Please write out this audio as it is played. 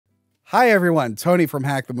Hi everyone, Tony from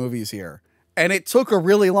Hack the Movies here. And it took a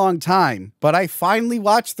really long time, but I finally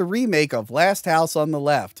watched the remake of Last House on the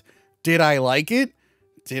Left. Did I like it?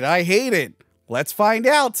 Did I hate it? Let's find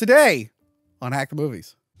out today on Hack the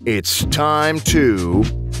Movies. It's time to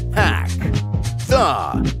Hack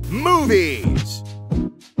the Movies.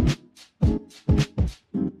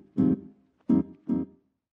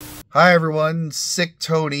 Hi everyone, Sick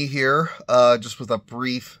Tony here, just with a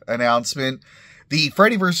brief announcement. The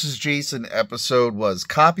Freddy vs. Jason episode was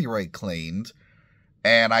copyright claimed,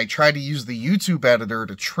 and I tried to use the YouTube editor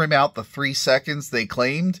to trim out the 3 seconds they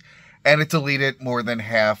claimed, and it deleted more than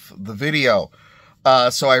half the video.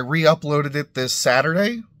 So I re-uploaded it this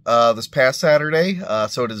Saturday, this past Saturday,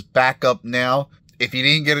 so it is back up now. If you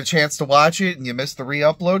didn't get a chance to watch it and you missed the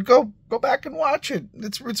re-upload, go back and watch it.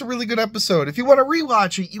 It's a really good episode. If you want to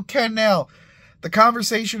re-watch it, you can now. The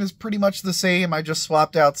conversation is pretty much the same. I just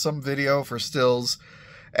swapped out some video for stills.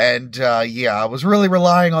 And, yeah, I was really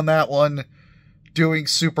relying on that one doing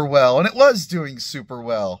super well. And it was doing super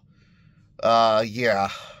well. Yeah.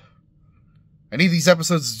 I need these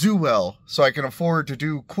episodes to do well so I can afford to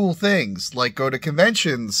do cool things, like go to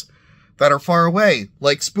conventions that are far away,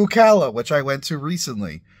 like Spookala, which I went to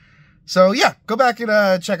recently. So, yeah, go back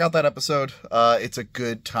and check out that episode. It's a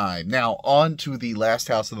good time. Now, on to the Last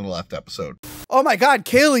House on the Left episode. Oh my god,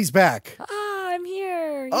 Cayley's back! Ah, I'm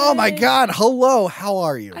here! Yay. Oh my god, hello, how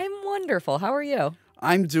are you? I'm wonderful, how are you?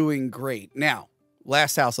 I'm doing great. Now,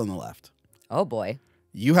 Last House on the Left. Oh boy.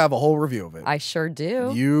 You have a whole review of it. I sure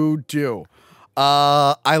do. You do.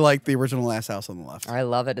 I like the original Last House on the Left. I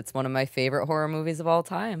love it. It's one of my favorite horror movies of all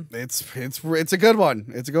time. It's a good one.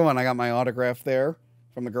 It's a good one. I got my autograph there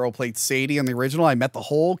from the girl who played Sadie in the original. I met the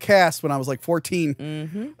whole cast when I was like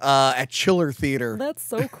 14 at Chiller Theater. That's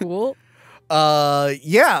so cool.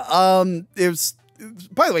 Yeah. It was,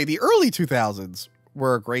 by the way, the early 2000s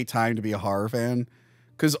were a great time to be a horror fan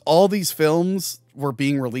because all these films were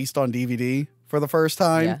being released on DVD for the first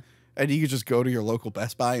time. Yeah. And you could just go to your local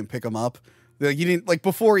Best Buy and pick them up. Like, you didn't, like,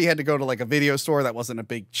 before you had to go to like a video store that wasn't a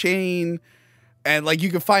big chain. And like you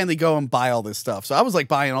could finally go and buy all this stuff. So I was like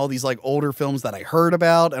buying all these like older films that I heard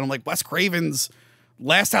about. And I'm like, Wes Craven's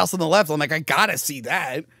Last House on the Left. I'm like, I gotta see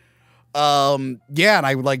that. Yeah, and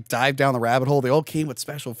I would like dive down the rabbit hole. They all came with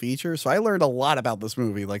special features. So I learned a lot about this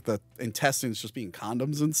movie, like the intestines just being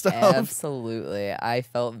condoms and stuff. Absolutely. I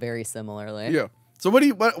felt very similarly. Yeah. So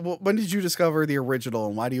when did you discover the original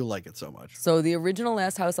and why do you like it so much? So the original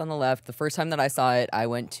Last House on the Left, the first time that I saw it, I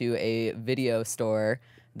went to a video store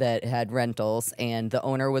that had rentals, and the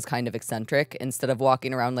owner was kind of eccentric. Instead of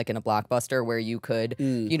walking around like in a Blockbuster where you could,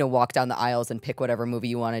 you know, walk down the aisles and pick whatever movie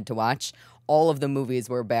you wanted to watch, all of the movies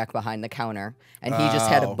were back behind the counter, and he just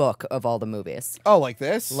had a book of all the movies. Oh, like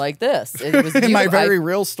this? Like this. It was in my very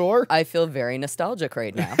real store? I feel very nostalgic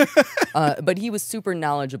right now. But he was super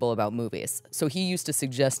knowledgeable about movies, so he used to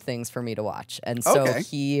suggest things for me to watch. And so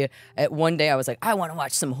one day I was like, I want to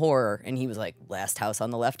watch some horror, and he was like, Last House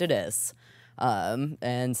on the Left it is.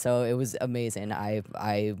 And so it was amazing.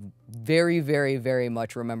 I very, very, very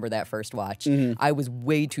much remember that first watch. I was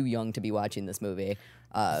way too young to be watching this movie.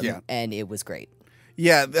 And it was great.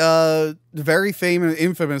 Yeah, the very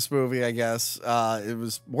infamous movie, I guess. It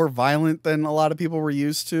was more violent than a lot of people were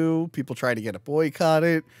used to. People tried to get it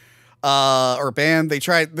boycotted or banned.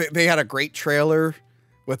 They had a great trailer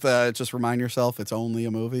with just remind yourself it's only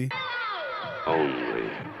a movie.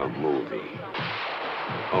 Only a movie.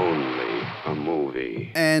 Only a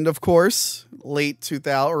movie. And of course, late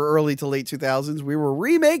 2000 or early to late 2000s, we were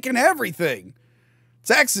remaking everything.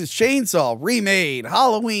 Texas Chainsaw remade,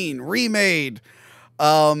 Halloween remade.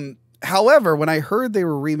 However, when I heard they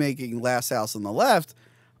were remaking Last House on the Left,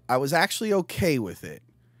 I was actually okay with it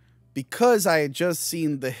because I had just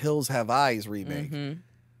seen the Hills Have Eyes remake.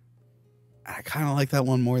 I kind of like that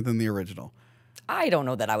one more than the original. I don't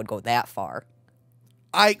know that I would go that far.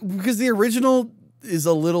 Because the original is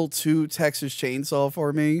a little too Texas Chainsaw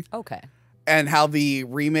for me. Okay. And how the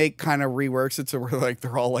remake kind of reworks it to where like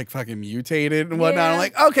they're all like fucking mutated and whatnot. Yeah. I'm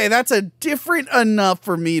like, okay, that's a different enough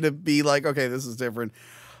for me to be like, okay, this is different.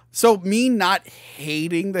 So me not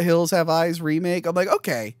hating the Hills Have Eyes remake, I'm like,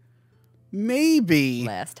 okay, maybe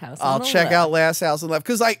Last House I'll on the check Left. out Last House on the Left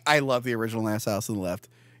because I love the original Last House on the Left.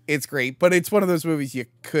 It's great, but it's one of those movies you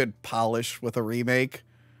could polish with a remake.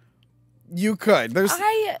 You could.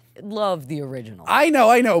 I love the original. I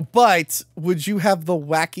know, but would you have the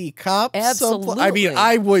wacky cops? Absolutely. I mean,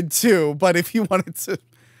 I would too, but if you wanted to...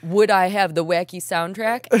 Would I have the wacky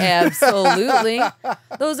soundtrack? Absolutely.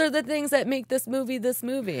 Those are the things that make this movie this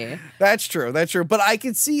movie. That's true. But I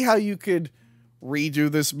could see how you could redo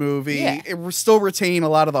this movie. Yeah. It still retain a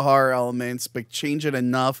lot of the horror elements, but change it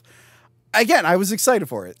enough. again, I was excited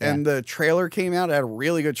for it. Yeah. And the trailer came out. It had a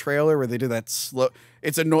really good trailer where they did that slow.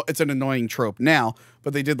 It's an annoying trope now,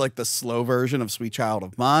 but they did like the slow version of Sweet Child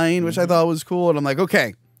of Mine, which I thought was cool. And I'm like,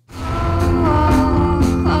 okay.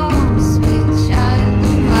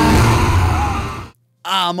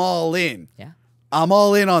 I'm all in. Yeah. I'm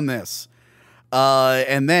all in on this.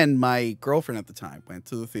 And then my girlfriend at the time went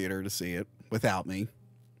to the theater to see it without me.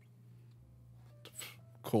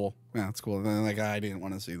 Cool. Yeah, it's cool. And then, like, I didn't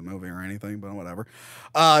want to see the movie or anything, but whatever.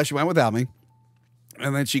 She went without me.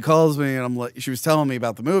 And then she calls me, and I'm like, she was telling me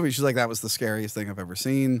about the movie. She's like, that was the scariest thing I've ever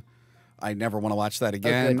seen. I never want to watch that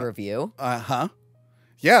again. A good review.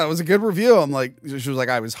 Yeah, it was a good review. I'm like, she was like,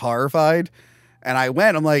 I was horrified. And I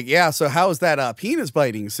went, I'm like, yeah, so how was that penis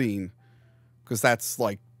biting scene? Because that's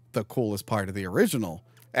like the coolest part of the original.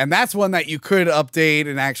 And that's one that you could update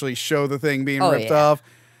and actually show the thing being ripped off.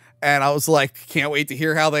 And I was like, can't wait to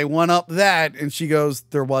hear how they one up that. And she goes,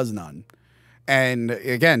 there was none. And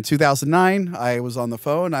again, 2009, I was on the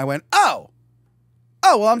phone. I went, oh,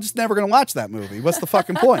 well, I'm just never going to watch that movie. What's the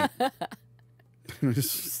fucking point?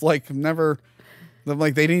 Just like, never,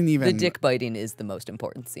 like, they didn't even. The dick biting is the most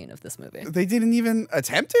important scene of this movie. They didn't even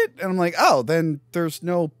attempt it. And I'm like, oh, then there's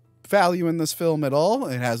no value in this film at all.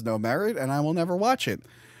 It has no merit, and I will never watch it.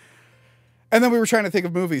 And then we were trying to think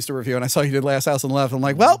of movies to review, and I saw you did Last House on the Left. I'm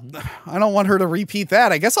like, well, I don't want her to repeat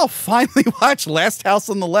that. I guess I'll finally watch Last House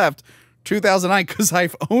on the Left, 2009, because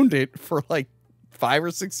I've owned it for like 5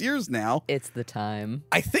 or 6 years now. It's the time.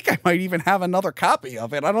 I think I might even have another copy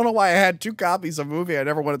of it. I don't know why I had 2 copies of a movie I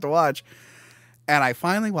never wanted to watch. And I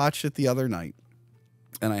finally watched it the other night,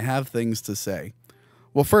 and I have things to say.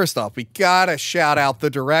 Well, first off, we gotta shout out the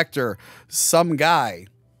director, some guy.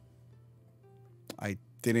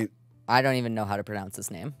 I don't even know how to pronounce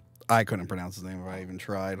his name. I couldn't pronounce his name if I even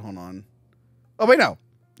tried. Hold on. Oh, wait, no.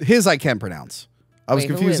 His I can pronounce. I was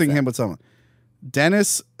confusing him with someone.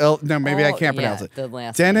 Dennis. No, maybe I can't pronounce it. The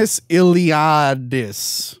last Dennis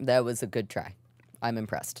Iliadis. name. That was a good try. I'm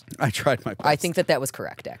impressed. I tried my best. I think that was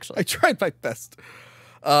correct, actually. I tried my best.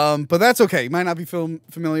 But that's okay. You might not be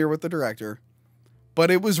familiar with the director.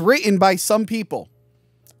 But it was written by some people.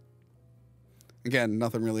 Again,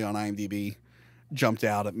 nothing really on IMDb jumped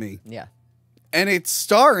out at me. Yeah. And it's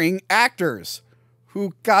starring actors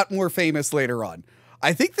who got more famous later on.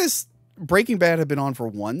 I think this Breaking Bad had been on for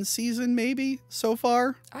 1 season, maybe, so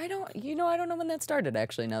far. I don't know when that started,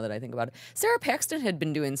 actually, now that I think about it. Sarah Paxton had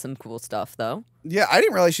been doing some cool stuff, though. Yeah, I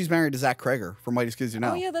didn't realize she's married to Zach Kreger from Mightiest Kids You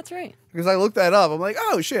Know. Oh, yeah, that's right. Because I looked that up. I'm like,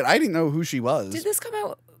 oh, shit, I didn't know who she was. Did this come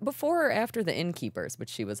out before or after The Innkeepers, which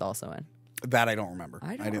she was also in? That I don't remember.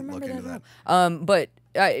 I didn't look into that. But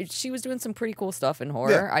she was doing some pretty cool stuff in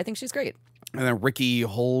horror. Yeah. I think she's great. And then Ricky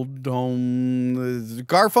Holdom,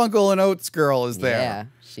 Garfunkel and Oates girl is there. Yeah,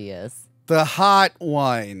 she is. The hot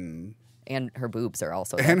one. And her boobs are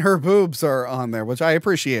also there. And her boobs are on there, which I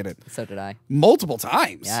appreciated. So did I. Multiple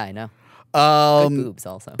times. Yeah, I know. Good boobs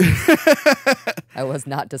also. I was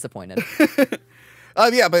not disappointed.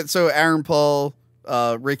 Yeah, but so Aaron Paul,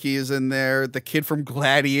 Ricky is in there. The kid from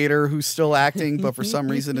Gladiator who's still acting, but for some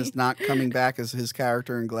reason is not coming back as his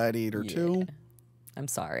character in Gladiator 2. I'm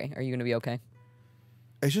sorry. Are you going to be okay?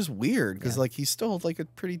 It's just weird because like he's still like a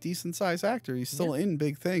pretty decent sized actor. He's still in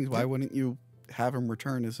big things. Why wouldn't you have him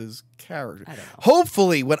return as his character? I don't know.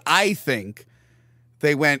 Hopefully, what I think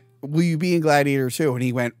they went, will you be in Gladiator 2? And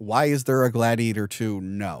he went, why is there a Gladiator 2?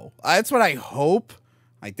 No. That's what I hope.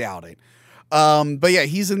 I doubt it. But yeah,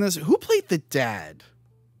 he's in this. Who played the dad?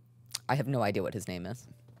 I have no idea what his name is.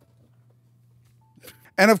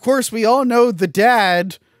 And of course, we all know the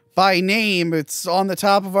dad by name. It's on the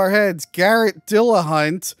top of our heads. Garrett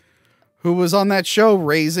Dillahunt, who was on that show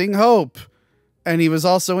Raising Hope. And he was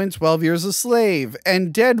also in 12 Years a Slave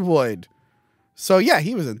and Deadwood. So yeah,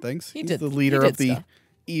 he was in things. He's the leader of the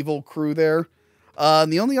evil crew there.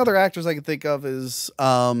 The only other actors I can think of is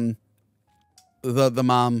the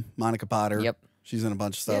mom, Monica Potter. Yep. She's in a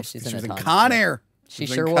bunch of stuff. Yeah, she was in Con Air. She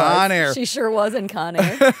sure was. She sure was in Con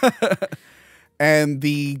Air. And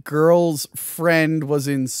the girl's friend was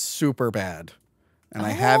in Superbad. And I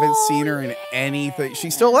haven't seen her in anything. She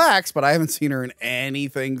still acts, but I haven't seen her in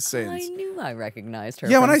anything since. I knew I recognized her.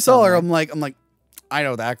 Yeah, when I saw her, I'm like, I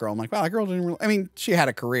know that girl. I'm like, wow, that girl didn't really, I mean, she had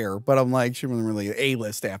a career, but I'm like, she wasn't really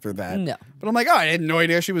A-list after that. No. But I'm like, oh, I had no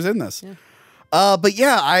idea she was in this. Yeah. But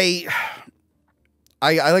yeah,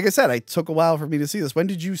 I like I said, it took a while for me to see this. When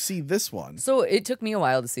did you see this one? So it took me a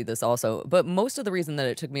while to see this also, but most of the reason that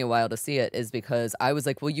it took me a while to see it is because I was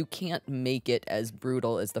like, well, you can't make it as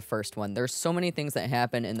brutal as the first one. There's so many things that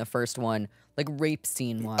happen in the first one, like rape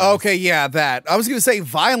scene wise. Okay, yeah, that. I was going to say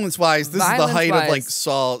violence wise, this is the height of like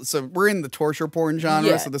Saw. So we're in the torture porn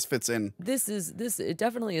genre, so this fits in. It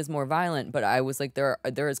definitely is more violent, but I was like, there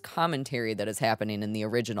is commentary that is happening in the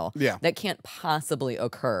original that can't possibly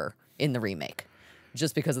occur in the remake.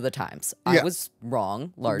 Just because of the times. I was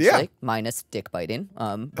wrong, largely, minus dick biting.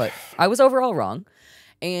 But I was overall wrong.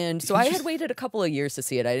 And so I had waited a couple of years to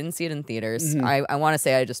see it. I didn't see it in theaters. I want to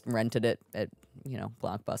say I just rented it at,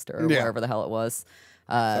 Blockbuster or wherever the hell it was. Is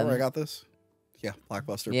that where I got this? Yeah,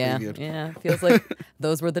 Blockbuster previewed. Yeah, feels like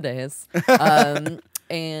those were the days.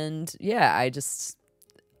 And yeah,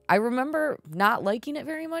 I remember not liking it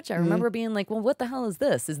very much. I remember being like, well, what the hell is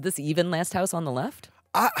this? Is this even Last House on the Left?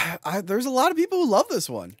 There's a lot of people who love this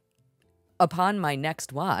one. Upon my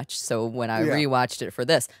next watch, so when I rewatched it for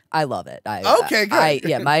this, I love it. Okay,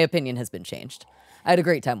 good. My opinion has been changed. I had a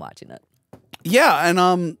great time watching it. Yeah,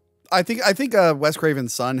 and I think Wes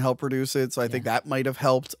Craven's son helped produce it, so I think that might have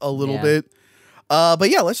helped a little bit. But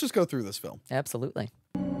yeah, let's just go through this film. Absolutely.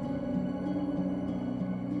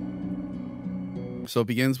 So it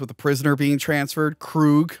begins with the prisoner being transferred,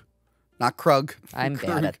 Krug. Not Krug. I'm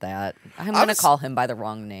bad at that. I'm going to call him by the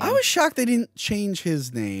wrong name. I was shocked they didn't change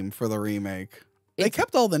his name for the remake. They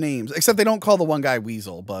kept all the names, except they don't call the one guy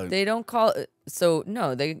Weasel, but... They don't call... So,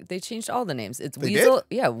 no, they changed all the names. It's they Weasel.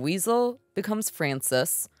 Did? Yeah, Weasel becomes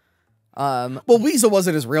Francis. Well, Weasel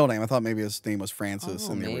wasn't his real name. I thought maybe his name was Francis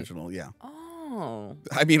in the original, yeah. Oh.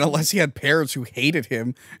 I mean, unless he had parents who hated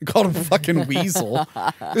him and called him fucking Weasel.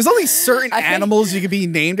 There's only certain animals you could be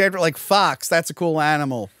named after, like Fox. That's a cool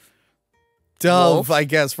animal. Dove, Wolf? I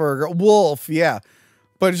guess, for a girl. Wolf, yeah.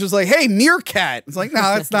 But it's just like, hey, meerkat. It's like, no,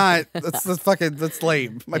 that's not. That's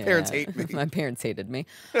lame. My parents hate me. My parents hated me.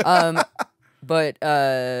 But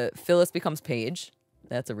Phyllis becomes Paige.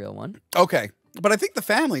 That's a real one. Okay. But I think the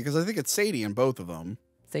family, because I think it's Sadie in both of them.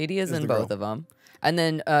 Sadie is in both of them. And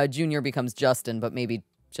then Junior becomes Justin, but maybe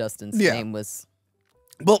Justin's name was...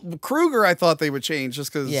 Well, Krueger, I thought they would change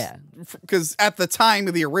just because... Yeah. Because at the time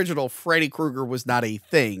of the original, Freddy Krueger was not a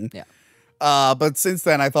thing. Yeah. But since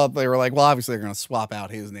then, I thought they were like, well, obviously they're going to swap out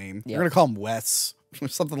his name. They're going to call him Wes or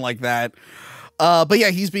something like that. But yeah,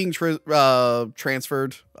 he's being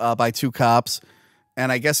transferred by two cops.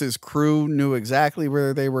 And I guess his crew knew exactly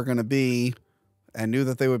where they were going to be and knew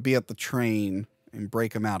that they would be at the train and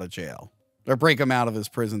break him out of jail. Or break him out of his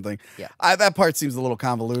prison thing. Yeah. That part seems a little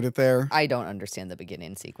convoluted there. I don't understand the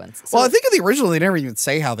beginning sequence. So, well, I think in the original, they never even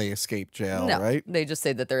say how they escaped jail, right? They just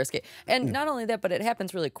say that they're escaped. And not only that, but it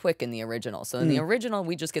happens really quick in the original. So in the original,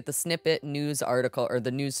 we just get the snippet news article or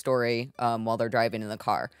the news story while they're driving in the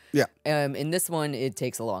car. Yeah. In this one, it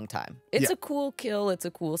takes a long time. It's a cool kill. It's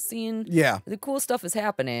a cool scene. Yeah. The cool stuff is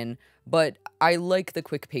happening. But I like the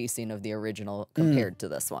quick pacing of the original compared to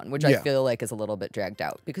this one, which I feel like is a little bit dragged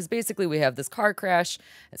out. Because basically we have this car crash,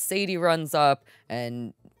 Sadie runs up,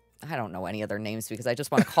 and I don't know any other names because I just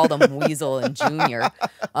want to call them Weasel and Junior.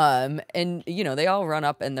 And, they all run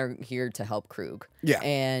up and they're here to help Krug. Yeah.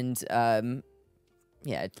 And, it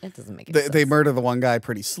doesn't make any sense. They murder the one guy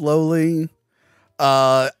pretty slowly.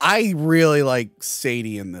 I really like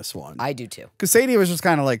Sadie in this one. I do too. Because Sadie was just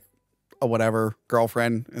kind of like, a whatever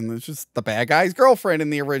girlfriend, and it's just the bad guy's girlfriend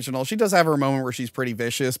in the original. She does have her moment where she's pretty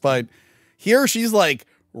vicious, but here she's like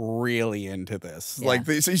really into this. Yeah. Like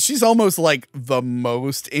she's almost like the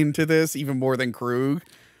most into this, even more than Krug.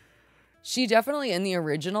 She definitely, in the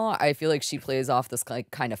original, I feel like she plays off this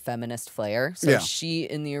like kind of feminist flair. So she,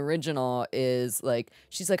 in the original, is like,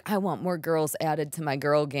 she's like, I want more girls added to my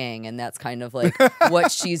girl gang. And that's kind of like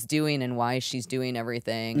what she's doing and why she's doing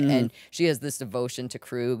everything. And she has this devotion to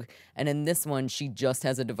Krug. And in this one, she just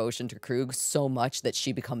has a devotion to Krug so much that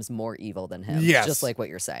she becomes more evil than him. Yes. Just like what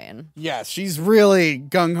you're saying. Yes, she's really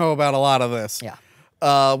gung-ho about a lot of this. Yeah.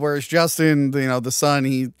 Whereas Justin, the son,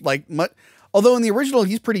 he like... Although in the original,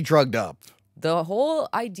 he's pretty drugged up. The whole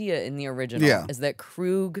idea in the original is that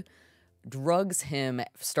Krug drugs him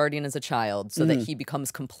starting as a child so that he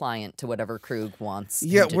becomes compliant to whatever Krug wants.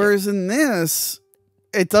 Yeah, whereas in this,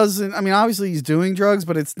 it doesn't... I mean, obviously he's doing drugs,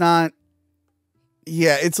 but it's not...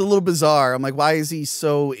 Yeah, it's a little bizarre. I'm like, why is he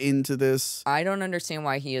so into this? I don't understand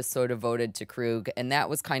why he is so devoted to Krug, and that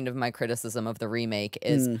was kind of my criticism of the remake,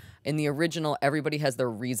 is in the original, everybody has their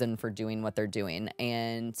reason for doing what they're doing.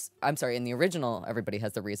 And, I'm sorry, in the original, everybody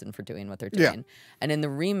has the reason for doing what they're doing. And in the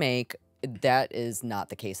remake, that is not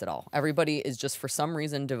the case at all. Everybody is just for some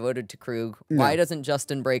reason devoted to Krug. Why doesn't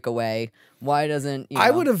Justin break away? Why doesn't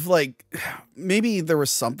I would have like maybe there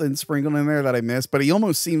was something sprinkled in there that I missed, but he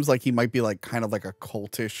almost seems like he might be like kind of like a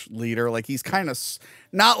cultish leader. Like he's kind of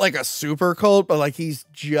not like a super cult, but like he's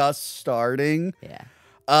just starting. Yeah.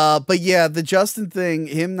 But yeah, the Justin thing,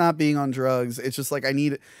 him not being on drugs, it's just like I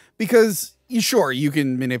need it because sure, you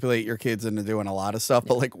can manipulate your kids into doing a lot of stuff,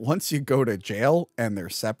 but like once you go to jail and they're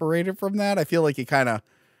separated from that, I feel like you can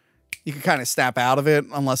kind of snap out of it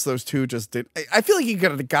unless those two just did. I feel like he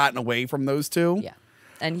could have gotten away from those two. Yeah.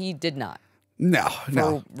 And he did not. No.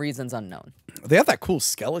 For reasons unknown. They have that cool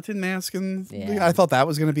skeleton mask, and Yeah. I thought that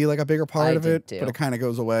was going to be like a bigger part of it, too. but it kind of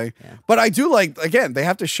goes away. Yeah. But I do like, again, they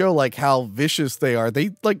have to show like how vicious they are.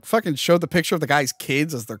 They like fucking showed the picture of the guy's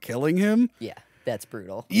kids as they're killing him. Yeah. That's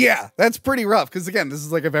brutal. Yeah, that's pretty rough. Because again, this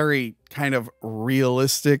is like a very kind of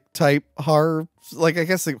realistic type horror. Like I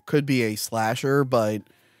guess it could be a slasher, but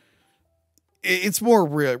it's more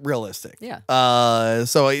realistic. Yeah.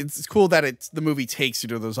 So it's cool that the movie takes you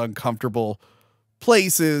to those uncomfortable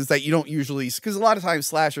places that you don't usually. Because a lot of times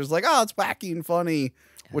slashers like, oh, it's wacky and funny,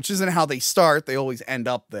 which isn't how they start. They always end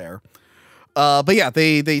up there. But yeah,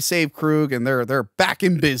 they save Krug and they're back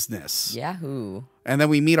in business. Yahoo. And then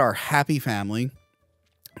we meet our happy family.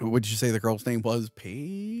 Would you say the girl's name was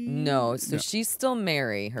Paige? No, so she's still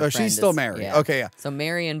Mary. Her friend she's still is- Mary. yeah. Okay, yeah. So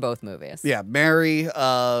Mary in both movies. Yeah, Mary,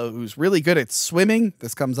 who's really good at swimming.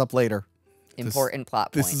 This comes up later. Important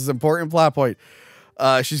plot point. This is an important plot point.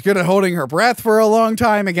 She's good at holding her breath for a long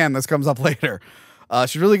time. Again, this comes up later.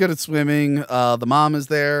 She's really good at swimming. The mom is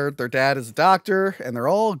there. Their dad is a doctor, and they're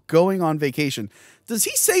all going on vacation. Does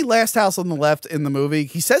he say last house on the left in the movie?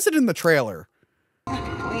 He says it in the trailer.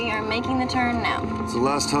 We are making the turn now. It's the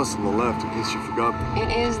last house on the left, in case you forgot.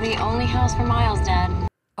 It is the only house for miles, Dad.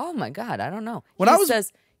 Oh my God, I don't know. When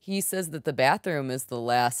He says that the bathroom is the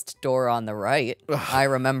last door on the right. I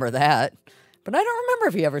remember that. But I don't remember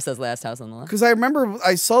if he ever says last house on the left. Because I remember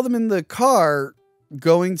I saw them in the car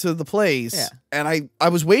going to the place, Yeah. and I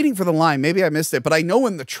was waiting for the line. Maybe I missed it, but I know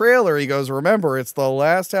in the trailer he goes, remember, it's the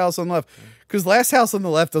last house on the left. Because last house on the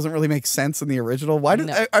left doesn't really make sense in the original. Why did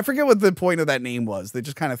No. I forget what the point of that name was? They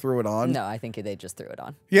just kind of threw it on. No, I think they just threw it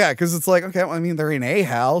on. Yeah, because it's like, okay, well, I mean, they're in a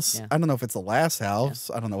house. Yeah. I don't know if it's the last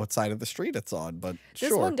house. I don't know what side of the street it's on, but This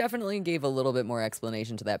sure. one definitely gave a little bit more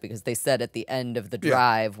explanation to that because they said at the end of the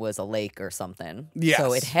drive was a lake or something. Yes.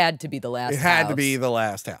 So it had to be the last It house. had to be the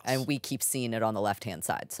last house. And we keep seeing it on the left-hand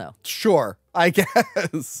side, so. Sure, I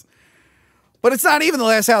guess. But it's not even the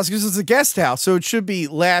last house because it's a guest house. So it should be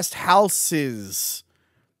last houses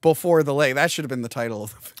before the lake. That should have been the title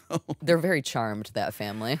of the film. They're very charmed, that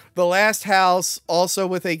family. The last house, also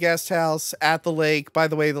with a guest house at the lake. By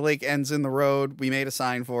the way, the lake ends in the road. We made a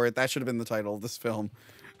sign for it. That should have been the title of this film.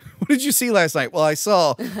 What did you see last night? Well, I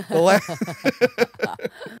saw the last.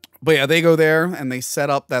 But yeah, they go there and they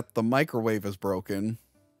set up that the microwave is broken.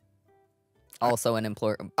 Also an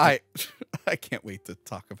important. I can't wait to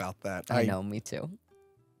talk about that. I know, me too.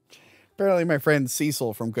 Apparently, my friend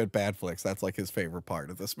Cecil from Good Bad Flicks, that's like his favorite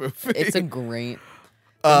part of this movie. It's a great.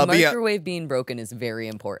 The but yeah, microwave being broken is very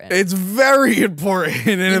important. it's very important,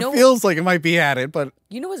 and it feels like it might be added, but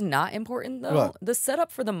You know what's not important though? What? The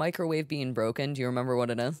setup for the microwave being broken. Do you remember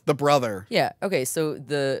what it is? the brother, Yeah. Okay. So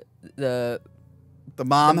the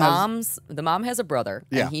mom the mom has a brother,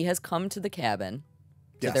 Yeah. and he has come to the cabin,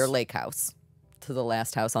 to Yes. their lake house, to the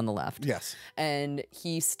last house on the left. Yes. And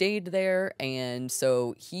he stayed there, and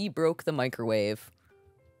so he broke the microwave,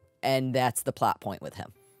 and that's the plot point with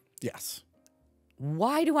him. Yes.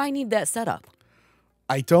 Why do I need that setup?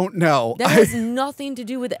 I don't know. That has nothing to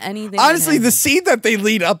do with anything. that Honestly, the happened. scene that they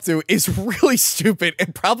lead up to is really stupid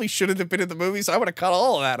and probably shouldn't have been in the movie, so I would have cut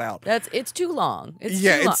all of that out. It's too long. It's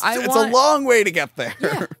Yeah, too long. it's a long way to get there.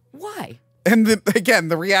 Yeah. Why? And again,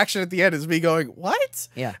 the reaction at the end is me going, "What?"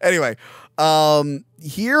 Yeah. Anyway,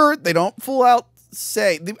 here they don't full out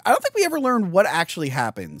say. I don't think we ever learn what actually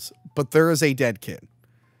happens, but there is a dead kid.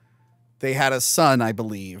 They had a son, I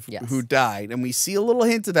believe, Yes. who died, and we see a little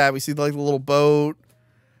hint of that. We see like the little boat,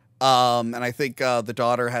 and I think the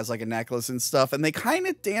daughter has like a necklace and stuff, and they kind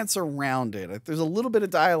of dance around it. There's a little bit of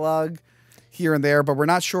dialogue here and there, but we're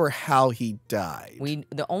not sure how he died.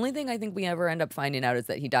 The only thing I think we ever end up finding out is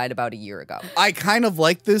that he died about a year ago. I kind of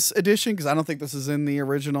like this edition because I don't think this is in the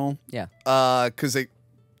original. Yeah. Because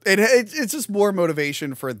it's just more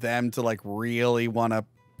motivation for them to like really want to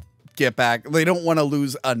get back. They don't want to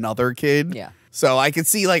lose another kid. Yeah. So I could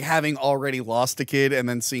see like having already lost a kid and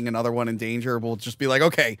then seeing another one in danger will just be like,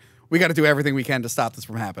 okay, we got to do everything we can to stop this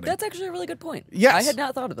from happening. That's actually a really good point. Yes. I had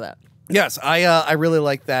not thought of that. Yes, I really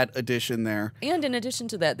like that addition there. And in addition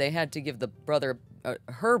to that, they had to give the brother,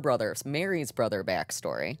 her brother, Mary's brother,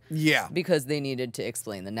 backstory. Yeah. Because they needed to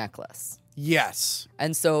explain the necklace. Yes.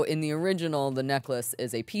 And so in the original, the necklace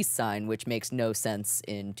is a peace sign, which makes no sense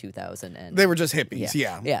in 2000. They were just hippies.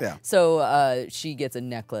 Yeah. So she gets a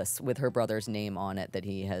necklace with her brother's name on it that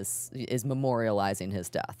is memorializing his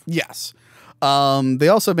death. Yes. They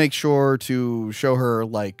also make sure to show her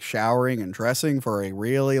like showering and dressing for a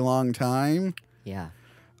really long time. Yeah.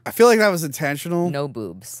 I feel like that was intentional. No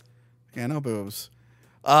boobs. Yeah, no boobs.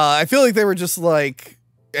 I feel like they were just like,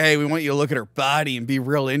 hey, we want you to look at her body and be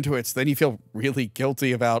real into it. So then you feel really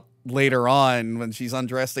guilty about later on when she's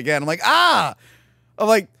undressed again. I'm like,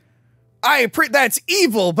 that's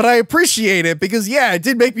evil, but I appreciate it because, yeah, it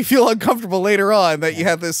did make me feel uncomfortable later on that you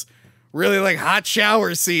had this really like hot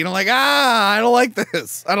shower scene. I'm like, I don't like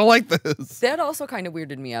this. I don't like this. That also kind of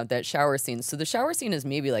weirded me out, that shower scene. So the shower scene is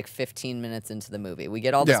maybe like 15 minutes into the movie. We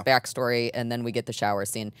get all this backstory and then we get the shower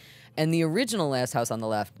scene. And the original Last House on the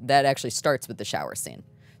Left, that actually starts with the shower scene.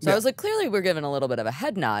 So I was like, clearly we're given a little bit of a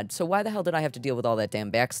head nod. So why the hell did I have to deal with all that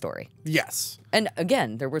damn backstory? Yes. And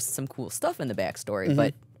again, there was some cool stuff in the backstory,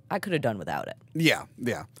 but I could have done without it. Yeah.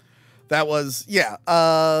 That was,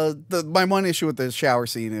 my one issue with the shower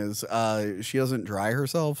scene is she doesn't dry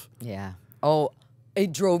herself. Yeah. Oh,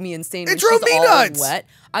 it drove me insane. It drove me nuts. Wet.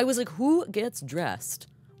 I was like, who gets dressed?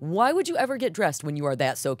 Why would you ever get dressed when you are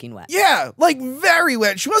that soaking wet? Yeah, like very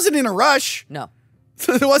wet. She wasn't in a rush. No.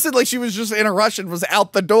 It wasn't like she was just in a rush and was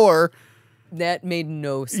out the door. That made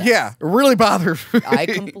no sense. Yeah, it really bothered me. I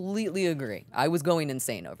completely agree. I was going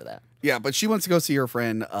insane over that. Yeah, but she wants to go see her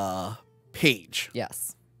friend, Paige.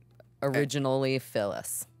 Yes. Originally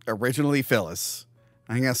Phyllis. I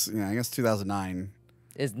guess 2009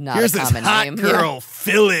 is not Here's a this common hot name. girl,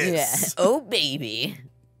 Phyllis. Yeah. Oh, baby.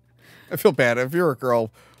 I feel bad. If you're a girl,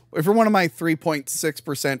 if you're one of my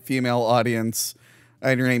 3.6% female audience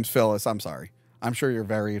and your name's Phyllis, I'm sorry. I'm sure you're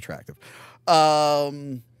very attractive.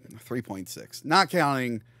 3.6. Not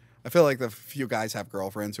counting, I feel like the few guys have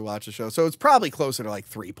girlfriends who watch the show, so it's probably closer to like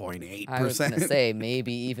 3.8%. I was going to say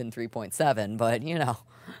maybe even 3.7, but you know.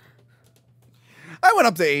 I went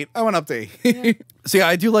up to 8. Yeah. So yeah,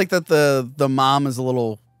 I do like that the mom is a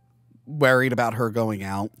little worried about her going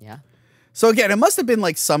out. Yeah. So again, it must have been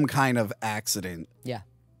like some kind of accident. Yeah.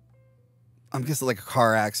 I'm guessing like a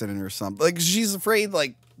car accident or something. Like she's afraid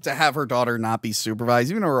like to have her daughter not be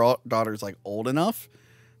supervised, even though her daughter's like old enough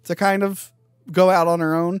to kind of go out on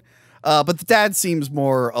her own. But the dad seems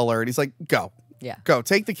more alert. He's like, go. Yeah. Go.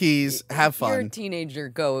 Take the keys. Have fun. You're a teenager.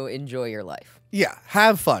 Go enjoy your life. Yeah.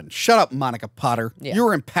 Have fun. Shut up, Monica Potter. Yeah. You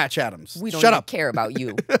were in Patch Adams. We don't Shut even up. care about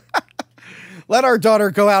you. Let our daughter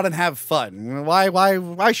go out and have fun.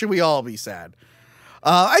 Why should we all be sad?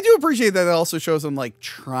 I do appreciate that it also shows them like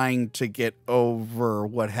trying to get over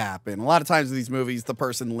what happened. A lot of times in these movies, the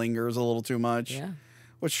person lingers a little too much. Yeah.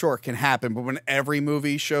 Which sure can happen, but when every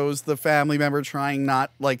movie shows the family member trying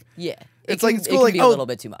not like Yeah. it's can, like it's it cool, can like be a little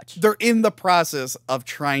bit too much. They're in the process of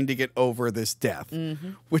trying to get over this death,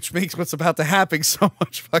 which makes what's about to happen so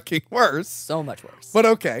much fucking worse. So much worse. But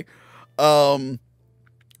okay. Like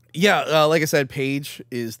I said, Paige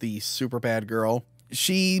is the super bad girl.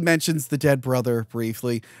 She mentions the dead brother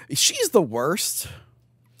briefly. She's the worst.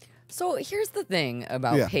 So here's the thing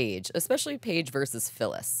about Paige, especially Paige versus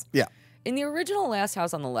Phyllis. Yeah. In the original Last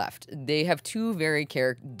House on the Left, they have two very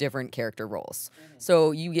different character roles.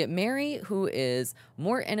 So you get Mary, who is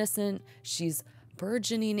more innocent. She's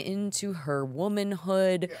burgeoning into her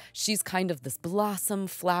womanhood. Yeah. She's kind of this blossom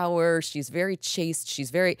flower. She's very chaste.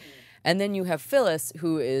 And then you have Phyllis,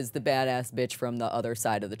 who is the badass bitch from the other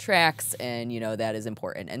side of the tracks, and, you know, that is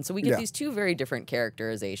important. And so we get these two very different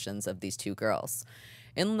characterizations of these two girls.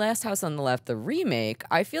 In Last House on the Left, the remake,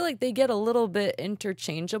 I feel like they get a little bit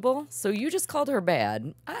interchangeable. So you just called her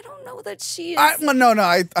bad. I don't know that she is.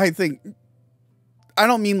 I think... I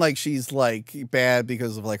don't mean like she's like bad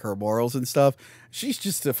because of like her morals and stuff. She's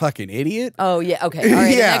just a fucking idiot. Oh, yeah. Okay. All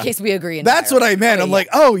right. In that case, we agree. That's what I meant. I'm like,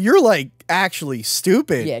 oh, you're like actually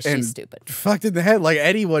stupid. Yeah, she's stupid. Fucked in the head. Like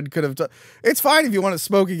anyone could have done. It's fine if you want to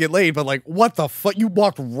smoke and get laid, but like, what the fuck? You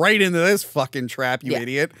walked right into this fucking trap, you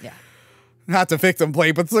idiot. Yeah. Not to victim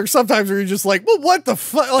blame, but there's sometimes where you're just like, well, what the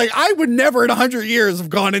fuck? Like, I would never in 100 years have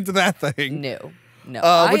gone into that thing. No,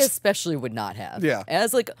 I especially would not have. Yeah.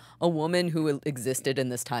 As like a woman who existed in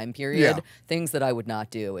this time period, things that I would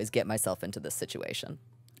not do is get myself into this situation.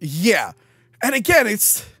 Yeah. And again,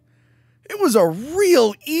 it was a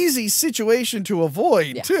real easy situation to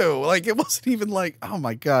avoid, too. Like, it wasn't even like, oh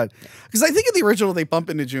my God. Because I think in the original, they bump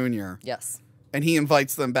into Junior. Yes. And he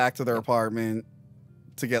invites them back to their apartment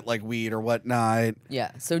to get like weed or whatnot.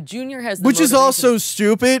 Yeah. So Junior has the Which is motivation- also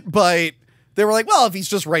stupid, but they were like, well, if he's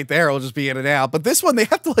just right there, he'll just be in and out. But this one, they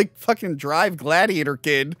have to like fucking drive Gladiator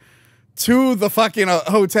Kid to the fucking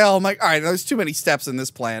hotel. I'm like, all right, there's too many steps in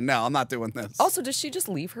this plan. No, I'm not doing this. Also, does she just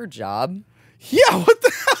leave her job? Yeah, what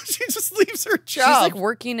the hell? She just leaves her job. She's like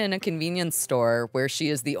working in a convenience store where she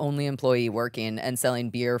is the only employee working and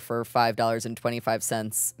selling beer for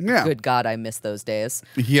 $5.25. Yeah. Good God, I miss those days.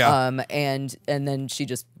 Yeah. And then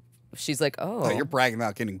she's like, oh. You're bragging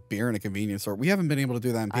about getting beer in a convenience store. We haven't been able to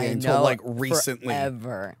do that in PA I until know, like recently.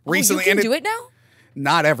 Forever. Recently, Oh, you and can do it now?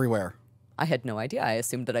 Not everywhere. I had no idea. I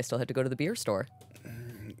assumed that I still had to go to the beer store.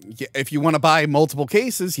 Yeah, if you want to buy multiple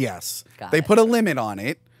cases, yes. Got They it. put a limit on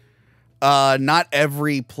it. Not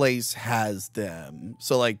every place has them.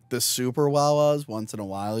 So like the Super Wawas, once in a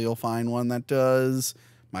while you'll find one that does.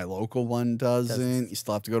 My local one doesn't. You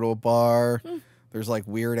still have to go to a bar. There's like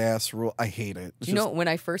weird ass rule. I hate it. It's You know, just- when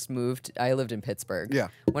I first moved, I lived in Pittsburgh. Yeah.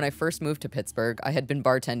 When I first moved to Pittsburgh, I had been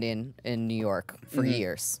bartending in New York for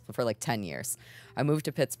years, for like 10 years. I moved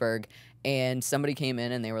to Pittsburgh, and somebody came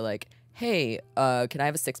in and they were like, hey, can I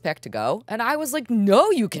have a six-pack to go? And I was like,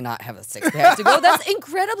 no, you cannot have a six-pack to go. That's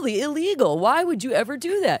incredibly illegal. Why would you ever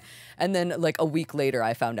do that? And then like a week later,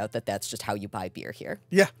 I found out that that's just how you buy beer here.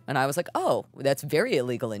 Yeah. And I was like, oh, that's very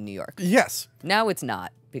illegal in New York. Yes. Now it's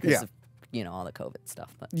not because Yeah. of, you know, all the COVID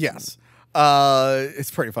stuff. But Yes.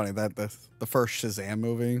 It's pretty funny that the first Shazam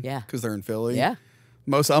movie. Yeah. Because they're in Philly. yeah.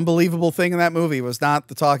 Most unbelievable thing in that movie was not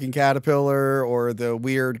the talking caterpillar or the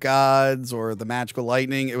weird gods or the magical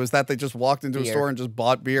lightning. It was that they just walked into a Beer. store and just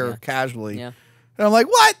bought beer casually. Yeah. And I'm like,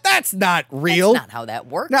 what? That's not real. That's not how that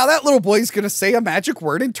works. Now that little boy's going to say a magic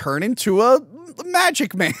word and turn into a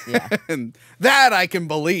magic man. Yeah. That I can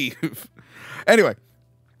believe. Anyway.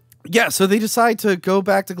 Yeah, so they decide to go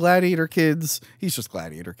back to Gladiator Kid's. He's just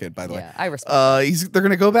Gladiator Kid, by the way. Yeah, I respect They're going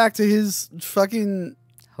to go back to his fucking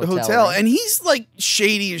hotel, room. and he's like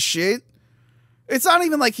shady as shit. It's not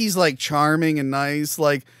even like he's like charming and nice.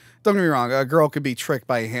 Like, don't get me wrong, a girl could be tricked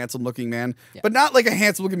by a handsome looking man, but not like a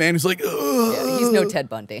handsome looking man who's like, ugh. Yeah, he's no Ted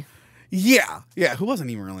Bundy. Yeah, who wasn't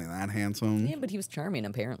even really that handsome. Yeah, but he was charming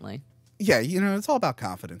apparently. Yeah, you know, it's all about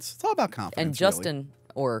confidence. It's all about confidence. And really. Justin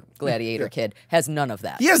or Gladiator Kid has none of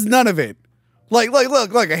that. He has none of it. Look,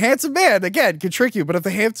 a handsome man again can trick you, but if the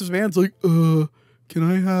handsome man's like, can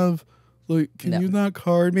I have? Like, can you not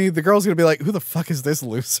card me? The girl's gonna be like, who the fuck is this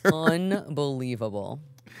loser? Unbelievable.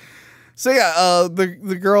 So yeah,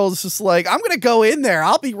 the girl's just like, I'm gonna go in there.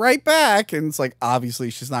 I'll be right back. And it's like, obviously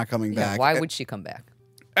she's not coming Yeah, back. why would she come back?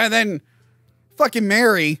 And then fucking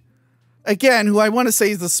Mary, again, who I want to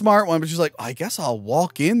say is the smart one, but she's like, I guess I'll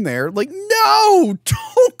walk in there. Like, no,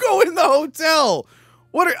 don't go in the hotel.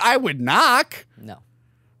 I would knock. No.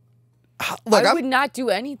 Look, I would not do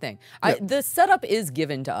anything. The setup is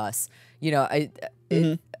given to us. You know,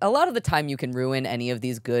 a lot of the time you can ruin any of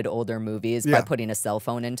these good older movies by putting a cell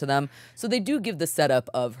phone into them. So they do give the setup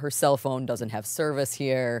of her cell phone doesn't have service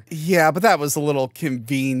here. Yeah, but that was a little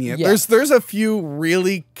convenient. Yeah. There's a few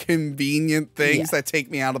really convenient things that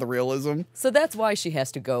take me out of the realism. So that's why she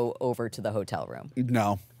has to go over to the hotel room.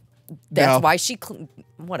 No. That's No. why she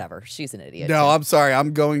whatever. She's an idiot. No, I'm sorry.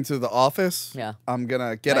 I'm going to the office. Yeah. I'm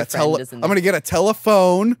gonna get My a friend is in I'm the- gonna get a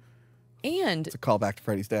telephone. And To call back to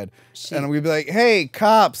Freddy's dad. And we'd be like, hey,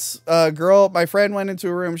 cops, girl, my friend went into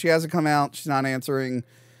a room. She hasn't come out. She's not answering.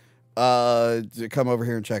 Come over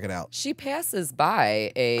here and check it out. she passes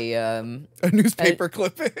by A newspaper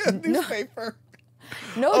clipping. A No. newspaper.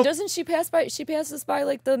 No, doesn't she pass by? She passes by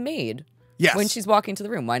like the maid. Yes. When she's walking to the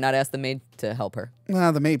room. Why not ask the maid to help her?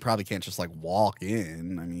 Well, the maid probably can't just like walk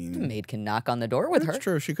in. I mean, The maid can knock on the door with her. that's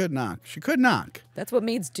true. She could knock. She could knock. That's what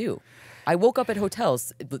maids do. I woke up at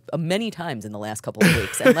hotels many times in the last couple of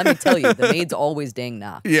weeks, and let me tell you, the maids always dang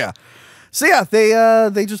knock. Yeah. So yeah,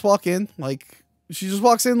 they just walk in like she just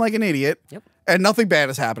walks in like an idiot. Yep. And nothing bad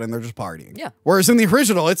is happening. They're just partying. Yeah. Whereas in the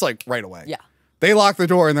original, it's like right away. Yeah. They lock the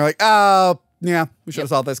door and they're like, oh, yeah, we should have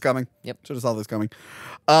saw this coming. Yep. Should have saw this coming.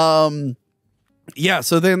 Yeah,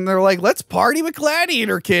 so then they're like, let's party with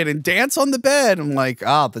Gladiator Kid and dance on the bed. I'm like,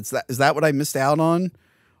 is that what I missed out on?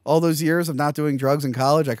 All those years of not doing drugs in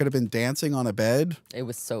college, I could have been dancing on a bed. It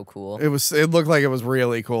was so cool. It looked like it was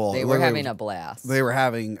really cool. They It were looked like having a blast. They were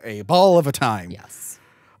having a ball of a time. Yes.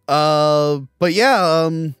 But yeah,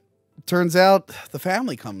 turns out the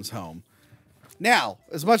family comes home. Now,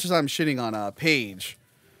 as much as I'm shitting on Paige,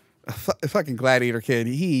 fucking Gladiator Kid,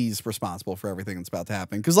 he's responsible for everything that's about to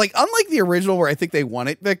happen. Because, like, unlike the original where I think they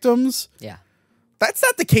wanted victims, Yeah. that's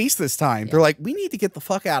not the case this time. They're like, we need to get the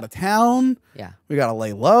fuck out of town. Yeah. We got to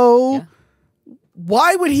lay low. Yeah.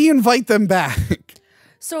 Why would he invite them back?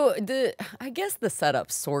 So I guess the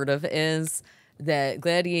setup sort of is that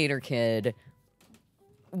Gladiator Kid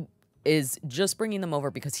is just bringing them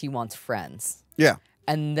over because he wants friends. Yeah.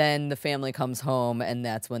 And then the family comes home, and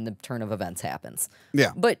that's when the turn of events happens.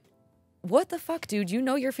 Yeah. But what the fuck, dude? You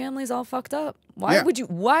know your family's all fucked up. Why would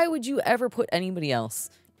you ever put anybody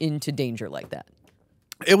else into danger like that?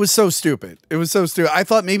 It was so stupid. It was so stupid. I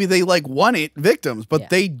thought maybe they like wanted victims,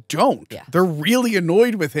 but they don't. Yeah. They're really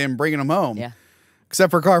annoyed with him bringing them home. Yeah. Except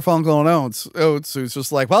for Garfunkel and Oates, who's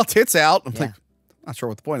just like, well, tits out. I'm like, not sure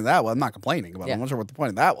what the point of that was. I'm not complaining, but I'm not sure what the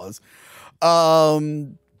point of that was.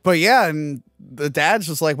 But yeah, and the dad's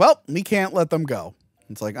just like, well, we can't let them go.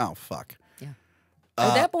 It's like, oh, fuck. Yeah.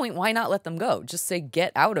 At that point, why not let them go? Just say,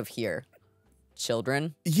 get out of here,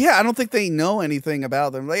 children. Yeah, I don't think they know anything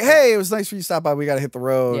about them. Like, hey, it was nice for you to stop by. We got to hit the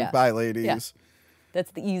road. Yeah. Bye, ladies. Yeah.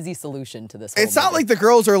 That's the easy solution to this whole It's not movie. like the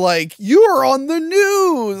girls are like, you are on the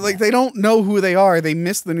news. Like, they don't know who they are. They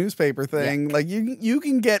missed the newspaper thing. Like, you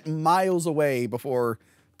can get miles away before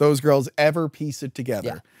those girls ever piece it together.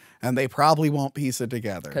 Yeah. And they probably won't piece it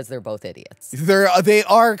together. Because they're both idiots. They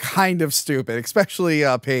are kind of stupid, especially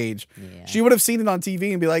Paige. Yeah. She would have seen it on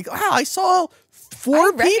TV and be like, wow, I saw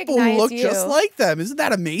 4 people who recognize look you. just like them. Isn't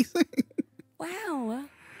that amazing? Wow.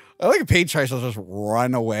 I like Paige tries to just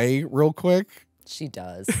run away real quick. She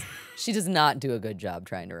does. She does not do a good job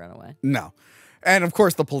trying to run away. No. And of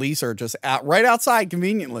course, the police are just right outside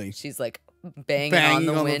conveniently. She's like banging Banging on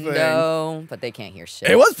the on the window, but they can't hear shit.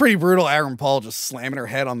 It was pretty brutal. Aaron Paul just slamming her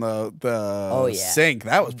head on the sink.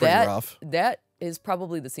 That was pretty rough. That is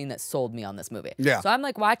probably the scene that sold me on this movie. Yeah. So I'm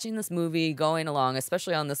like watching this movie, going along,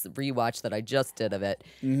 especially on this rewatch that I just did of it.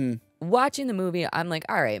 Mm-hmm. Watching the movie, I'm like,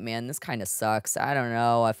 all right, man, this kind of sucks. I don't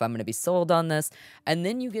know if I'm going to be sold on this. And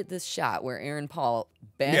then you get this shot where Aaron Paul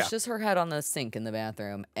bashes her head on the sink in the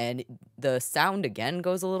bathroom, and the sound again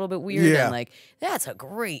goes a little bit weird. Yeah. And like, that's a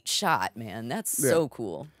great shot, man. That's so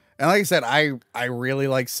cool. And like I said, I really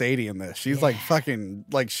like Sadie in this. She's like fucking,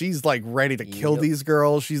 like, she's like ready to kill these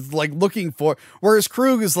girls. She's like looking for, whereas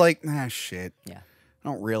Krug is like, shit. Yeah. I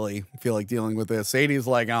don't really feel like dealing with this. Sadie's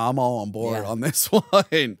like, I'm all on board on this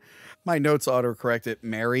one. My notes auto-corrected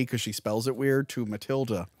Mary, because she spells it weird, to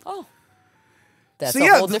Matilda. Oh. That's So,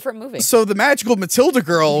 a whole different movie. So the magical Matilda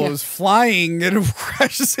girl is flying and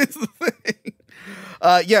crashes into the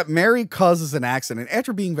thing. Mary causes an accident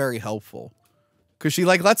after being very helpful. Because she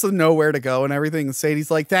like lets them know where to go and everything. And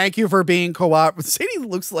Sadie's like, thank you for being cooperative.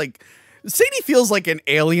 Sadie feels like an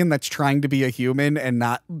alien that's trying to be a human and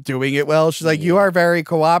not doing it well. She's like, you are very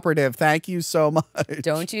cooperative. Thank you so much.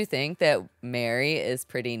 Don't you think that Mary is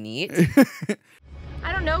pretty neat?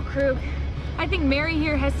 I don't know, Krug. I think Mary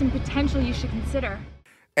here has some potential you should consider.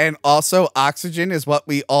 And also, oxygen is what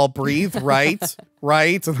we all breathe, right?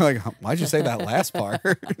 Right? And they're like, why'd you say that last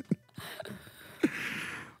part?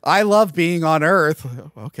 I love being on Earth.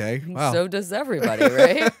 Okay. Wow. So does everybody,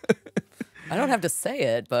 right? I don't have to say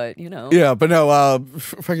it, but you know. Yeah, but no,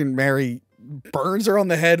 fucking Mary burns her on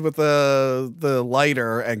the head with the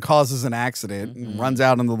lighter and causes an accident and runs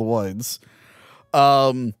out into the woods.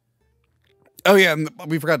 Oh yeah, and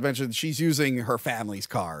we forgot to mention she's using her family's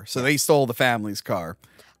car. So they stole the family's car.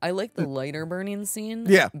 I like the lighter burning scene.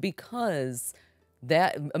 Yeah. Because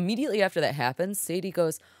that immediately after that happens, Sadie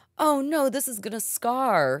goes, oh no, this is gonna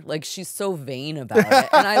scar. Like, she's so vain about it.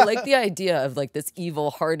 And I like the idea of like this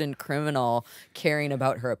evil, hardened criminal caring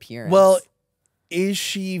about her appearance. Well, is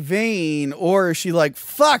she vain, or is she like,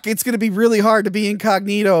 fuck, it's gonna be really hard to be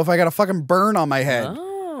incognito if I got a fucking burn on my head?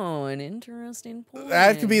 Oh, an interesting point.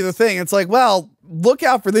 That could be the thing. It's like, well, look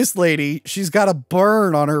out for this lady. She's got a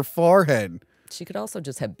burn on her forehead. She could also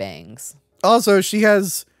just have bangs. Also, she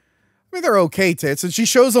has, I mean, they're okay tits, and she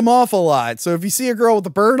shows them off a lot. So if you see a girl with a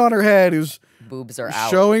burn on her head who's boobs are out,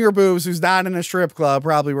 showing her boobs, who's not in a strip club,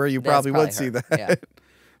 probably where you probably would see that. Yeah.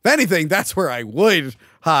 If anything, that's where I would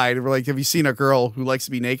hide. We're like, have you seen a girl who likes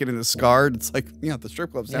to be naked and is scarred? It's like, yeah, the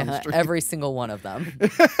strip club's down the street. Every single one of them.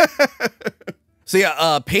 So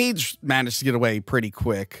yeah, Paige managed to get away pretty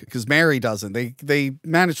quick because Mary doesn't. They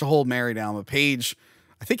managed to hold Mary down, but Paige,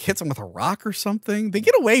 I think, hits him with a rock or something. They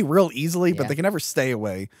get away real easily, but they can never stay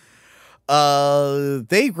away.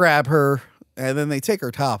 They grab her and then they take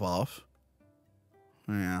her top off.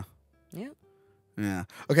 Yeah. Yeah. Yeah.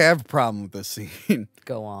 Okay, I have a problem with this scene.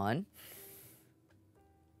 Go on.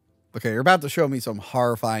 Okay, you're about to show me some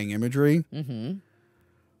horrifying imagery. Mm-hmm.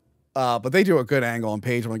 But they do a good angle on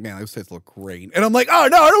Paige. I'm like, man, those tits look great. And I'm like, oh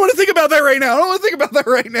no, I don't want to think about that right now. I don't want to think about that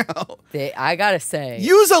right now. I gotta say,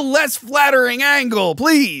 use a less flattering angle,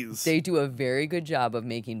 please. They do a very good job of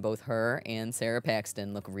making both her and Sarah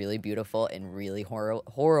Paxton look really beautiful in really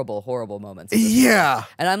horrible moments. Yeah.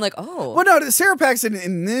 And I'm like, oh. Well, no, Sarah Paxton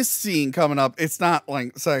in this scene coming up, it's not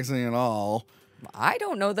like sexy at all. I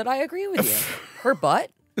don't know that I agree with you. Her butt?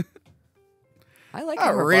 I like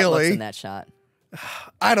how her really. butt looks in that shot.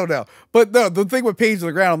 I don't know. But no, the thing with Paige on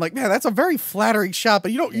the ground, I'm like, man, that's a very flattering shot,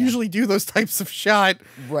 but you don't usually do those types of shot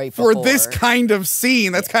for this kind of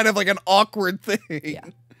scene. That's kind of like an awkward thing. Yeah.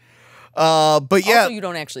 But yeah. Also, you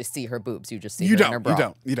don't actually see her boobs. You just see her in her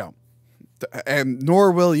bra. You don't. And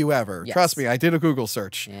nor will you ever. Yes. Trust me, I did a Google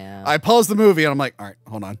search. Yeah. I paused the movie and I'm like, all right,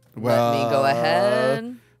 hold on. Let me go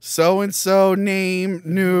ahead. So-and-so name,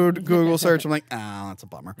 nude, Google search. I'm like, oh, that's a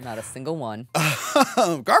bummer. Not a single one.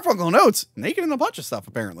 Garfunkel notes, naked in a bunch of stuff,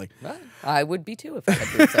 apparently. Well, I would be too if I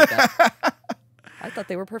had boobs like that. I thought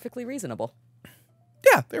they were perfectly reasonable.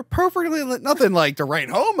 Yeah, they're perfectly, nothing like to write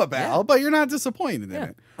home about, but you're not disappointed in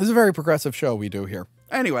it. This is a very progressive show we do here.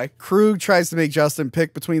 Anyway, Krug tries to make Justin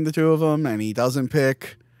pick between the two of them, and he doesn't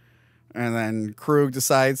pick. And then Krug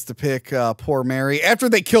decides to pick poor Mary after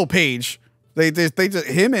they kill Paige. They just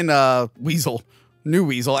him and new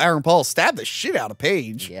Weasel, Aaron Paul, stab the shit out of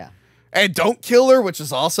Paige. Yeah. And don't kill her, which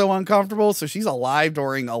is also uncomfortable. So she's alive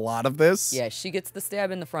during a lot of this. Yeah, she gets the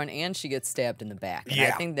stab in the front and she gets stabbed in the back. And yeah.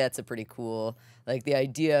 I think that's a pretty cool, like the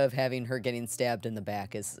idea of having her getting stabbed in the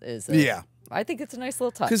back is yeah. I think it's a nice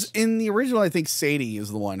little touch. Because in the original, I think Sadie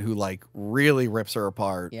is the one who like really rips her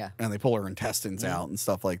apart. Yeah. And they pull her intestines out and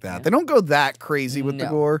stuff like that. Yeah. They don't go that crazy with the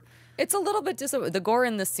gore. It's a little bit the gore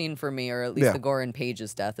in this scene for me, or at least the gore in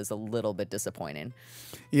Paige's death, is a little bit disappointing.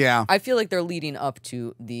 Yeah. I feel like they're leading up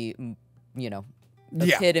to the,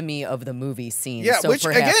 epitome of the movie scene. Yeah, so which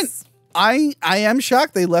perhaps, again, I am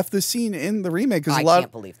shocked they left this scene in the remake because I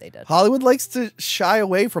can't believe they did. Hollywood likes to shy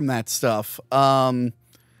away from that stuff.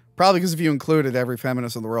 Probably because if you included, every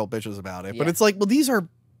feminist in the world bitches about it. Yeah. But it's like, well, these are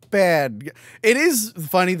bad. It is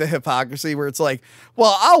funny, the hypocrisy where it's like,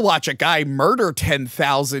 well, I'll watch a guy murder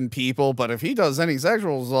 10,000 people, but if he does any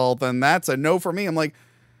sexual assault, then that's a no for me. I'm like,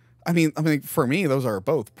 I mean, for me, those are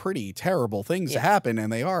both pretty terrible things to happen,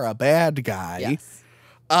 and they are a bad guy.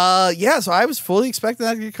 Yes. So I was fully expecting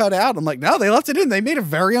that to get cut out. I'm like, no, they left it in. They made it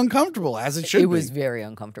very uncomfortable, as it should be. It was very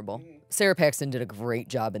uncomfortable. Sarah Paxton did a great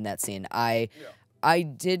job in that scene. I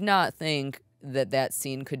did not think that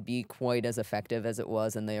scene could be quite as effective as it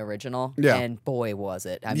was in the original. Yeah. And boy, was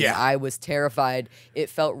it. I mean, I was terrified.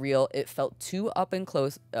 It felt real. It felt too up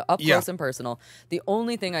close and personal. The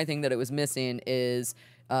only thing I think that it was missing is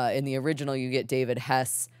in the original, you get David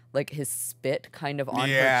Hess, like his spit kind of on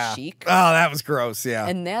her cheek. Oh, that was gross. Yeah.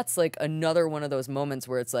 And that's like another one of those moments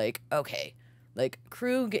where it's like, okay, like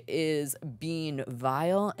Krug is being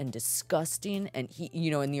vile and disgusting, and he,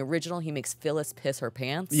 in the original, he makes Phyllis piss her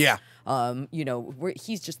pants. Yeah.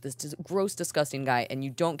 He's just this gross, disgusting guy, and you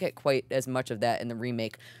don't get quite as much of that in the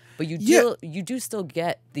remake. But you do still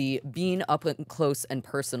get the being up close and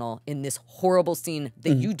personal in this horrible scene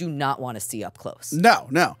that you do not want to see up close.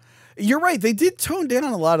 No. You're right. They did tone down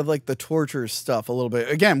a lot of like the torture stuff a little bit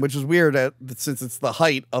again, which is weird since it's the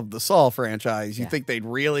height of the Saw franchise. You think they'd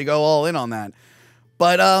really go all in on that.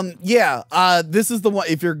 But this is the one.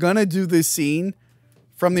 If you're gonna do this scene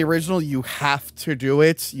from the original, you have to do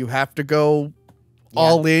it. You have to go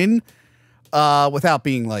all in without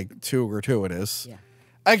being like too gratuitous. Yeah.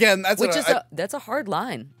 Again, that's a hard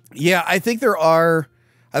line. Yeah, I think there are.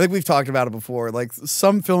 I think we've talked about it before. Like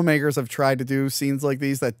some filmmakers have tried to do scenes like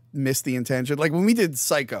these that miss the intention. Like when we did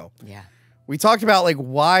Psycho. Yeah. We talked about like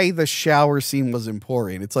why the shower scene was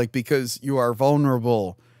important. It's like because you are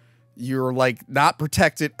vulnerable. You're like not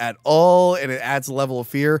protected at all, and it adds a level of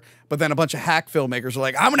fear. But then a bunch of hack filmmakers are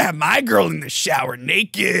like, I'm gonna have my girl in the shower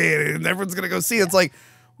naked, and everyone's gonna go see it. It's like,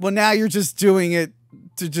 well, now you're just doing it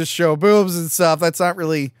to just show boobs and stuff. That's not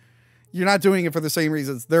really, you're not doing it for the same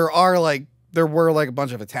reasons. There were like a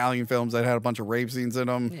bunch of Italian films that had a bunch of rape scenes in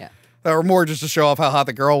them. Yeah. That were more just to show off how hot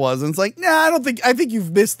the girl was. And it's like, nah, I think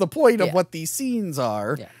you've missed the point of what these scenes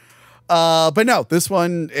are. Yeah. But no, this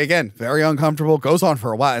one, again, very uncomfortable, goes on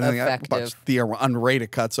for a while. And then the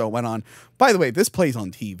unrated cut, so it went on. By the way, this plays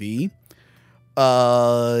on TV.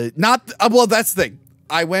 Well, that's the thing.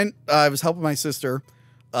 I was helping my sister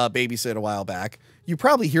babysit a while back. You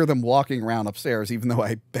probably hear them walking around upstairs, even though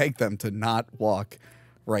I begged them to not walk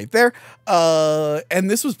right there. And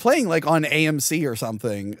this was playing like on AMC or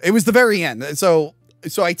something. It was the very end. So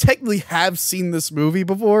I technically have seen this movie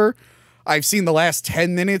before. I've seen the last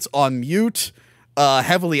 10 minutes on mute,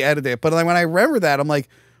 heavily edited. But when I remember that, I'm like,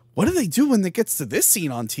 what do they do when it gets to this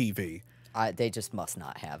scene on TV? They just must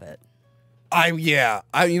not have it.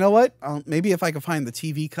 You know what? Maybe if I can find the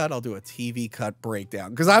TV cut, I'll do a TV cut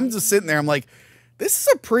breakdown. Because I'm just sitting there, I'm like, this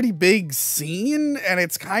is a pretty big scene, and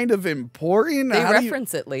it's kind of important. They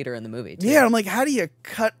reference it later in the movie, too. Yeah, I'm like, how do you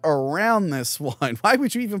cut around this one? Why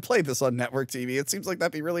would you even play this on network TV? It seems like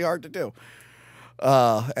that'd be really hard to do.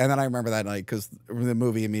 And then I remember that night, because the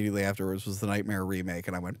movie immediately afterwards was the Nightmare remake,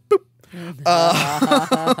 and I went, boop.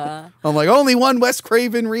 I'm like, only one Wes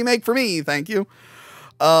Craven remake for me, thank you.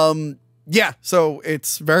 Yeah, so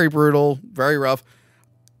it's very brutal, very rough.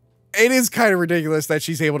 It is kind of ridiculous that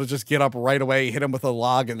she's able to just get up right away, hit him with a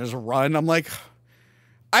log, and just run. I'm like,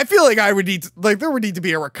 I feel like I would need to, like, there would need to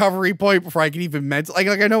be a recovery point before I could even like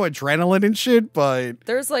I know adrenaline and shit, but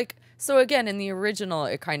there's like, so again, in the original,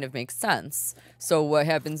 it kind of makes sense. So what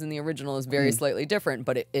happens in the original is very slightly different,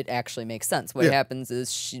 but it actually makes sense. What happens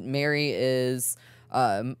is Mary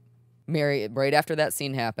right after that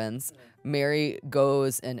scene happens, Mary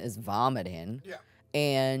goes and is vomiting. Yeah.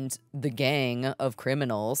 And the gang of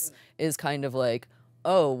criminals is kind of like,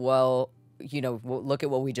 oh, well, you know, look at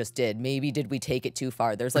what we just did. Maybe did we take it too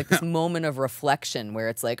far? There's like this moment of reflection where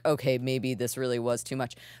it's like, okay, maybe this really was too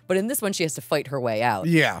much. But in this one, she has to fight her way out.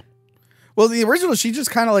 Yeah. Well, the original, she just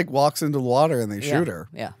kind of like walks into the water and they shoot her.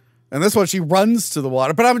 Yeah. And this one, she runs to the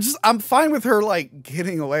water. But I'm fine with her like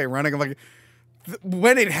getting away, running. I'm like,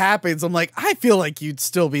 when it happens, I'm like, I feel like you'd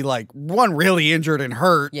still be like, one, really injured and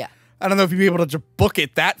hurt. Yeah. I don't know if you'd be able to just book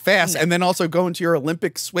it that fast and then also go into your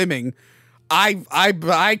Olympic swimming.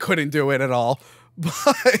 I couldn't do it at all.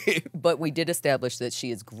 But we did establish that she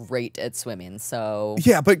is great at swimming, so...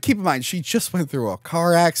 Yeah, but keep in mind, she just went through a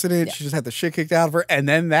car accident. Yeah. She just had the shit kicked out of her. And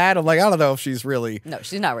then that, I'm like, I don't know if she's really... No,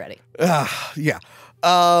 she's not ready. Yeah.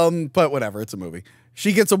 But whatever, it's a movie.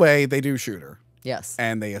 She gets away, they do shoot her. Yes.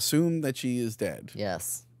 And they assume that she is dead.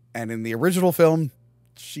 Yes. And in the original film,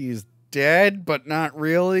 she's dead, but not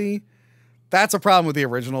really. That's a problem with the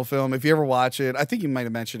original film. If you ever watch it, I think you might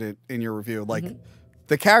have mentioned it in your review. Like,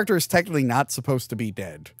 the character is technically not supposed to be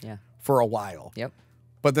dead for a while. Yep.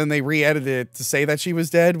 But then they re-edited it to say that she was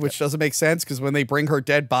dead, which doesn't make sense because when they bring her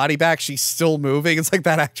dead body back, she's still moving. It's like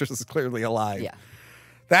that actress is clearly alive. Yeah.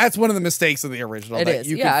 That's one of the mistakes of the original. It that is.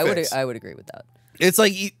 You Yeah, I would agree with that. It's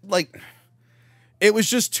like it was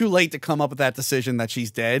just too late to come up with that decision that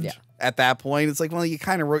she's dead at that point. It's like, well, you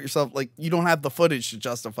kind of wrote yourself, like, you don't have the footage to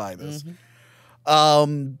justify this.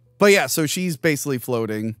 But yeah, so she's basically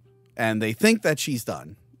floating and they think that she's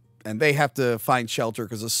done and they have to find shelter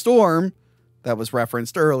because a storm that was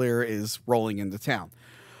referenced earlier is rolling into town.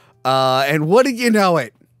 And what did you know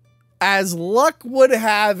it? As luck would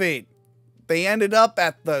have it, they ended up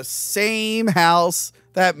at the same house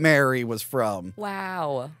that Mary was from.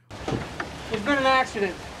 Wow. There's been an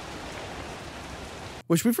accident.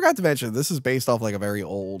 Which we forgot to mention, this is based off like a very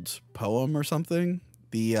old poem or something.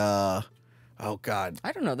 The, oh God.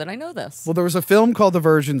 I don't know that I know this. Well, there was a film called The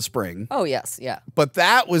Virgin Spring. Oh, yes. Yeah. But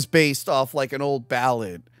that was based off like an old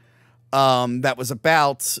ballad that was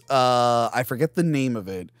about, I forget the name of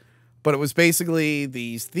it, but it was basically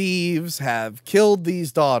these thieves have killed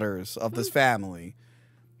these daughters of this family.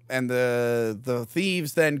 And the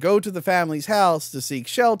thieves then go to the family's house to seek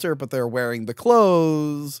shelter, but they're wearing the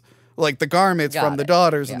clothes, like the garments from the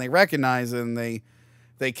daughters, and they recognize it, and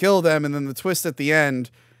they kill them. And then the twist at the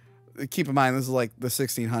end, keep in mind, this is like the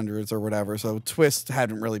 1600s or whatever, so twist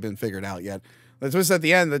hadn't really been figured out yet. The twist at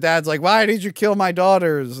the end, the dad's like, why did you kill my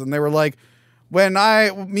daughters? And they were like,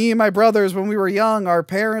 me and my brothers, when we were young, our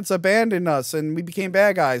parents abandoned us and we became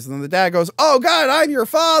bad guys. And then the dad goes, oh God, I'm your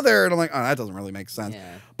father. And I'm like, oh, that doesn't really make sense.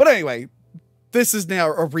 Yeah. But anyway, this is now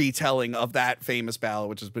a retelling of that famous ballad,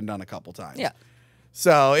 which has been done a couple times. Yeah.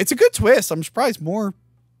 So it's a good twist. I'm surprised more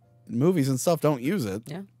movies and stuff don't use it.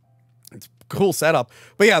 Yeah. It's a cool setup.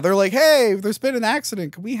 But yeah, they're like, hey, there's been an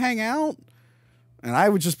accident. Can we hang out? And I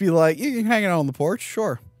would just be like, you can hang out on the porch.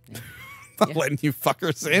 Sure. Yeah. Not letting you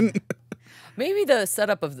fuckers in. Maybe the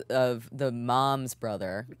setup of the mom's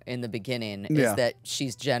brother in the beginning is that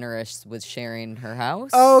she's generous with sharing her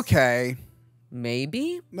house. Okay.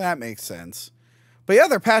 Maybe. That makes sense. But yeah,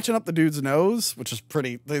 they're patching up the dude's nose, which is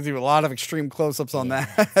pretty. They do a lot of extreme close-ups on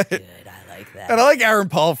that. Good. I like that. And I like Aaron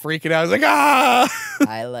Paul freaking out. I was like, ah!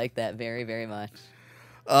 I like that very, very much.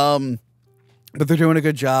 But they're doing a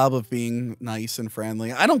good job of being nice and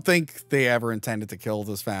friendly. I don't think they ever intended to kill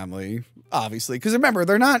this family, obviously. Because remember,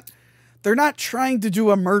 they're not trying to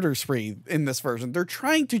do a murder spree in this version. They're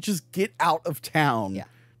trying to just get out of town. Yeah.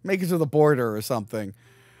 Make it to the border or something.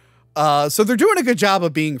 So they're doing a good job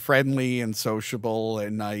of being friendly and sociable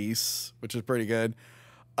and nice, which is pretty good.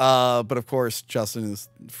 But of course, Justin is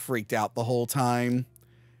freaked out the whole time.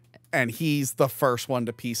 And he's the first one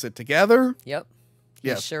to piece it together. Yep.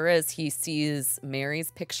 Yes. He sure is. He sees Mary's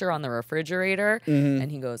picture on the refrigerator,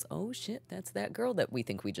 and he goes, oh, shit, that's that girl that we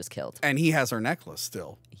think we just killed. And he has her necklace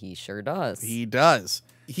still. He sure does. He does.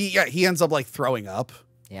 He ends up, like, throwing up.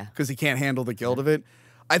 Yeah. Because he can't handle the guilt of it.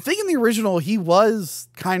 I think in the original, he was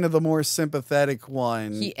kind of the more sympathetic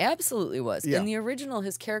one. He absolutely was. Yeah. In the original,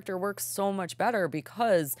 his character works so much better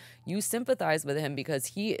because you sympathize with him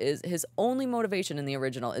because his only motivation in the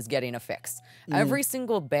original is getting a fix. Every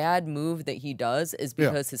single bad move that he does is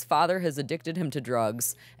because his father has addicted him to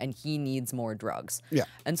drugs and he needs more drugs. Yeah.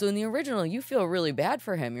 And so in the original, you feel really bad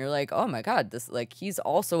for him. You're like, oh my God, this he's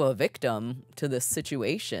also a victim to this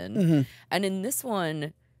situation. And in this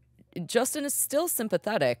one, Justin is still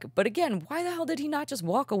sympathetic, but again, why the hell did he not just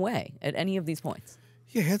walk away at any of these points?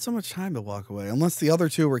 Yeah, he had so much time to walk away, unless the other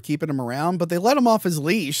two were keeping him around, but they let him off his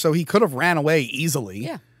leash, so he could have ran away easily.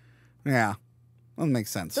 Yeah. Yeah. Doesn't make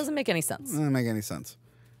sense. Doesn't make any sense. Doesn't make any sense.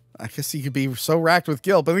 I guess you could be so racked with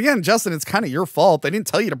guilt. But again, Justin, it's kind of your fault. They didn't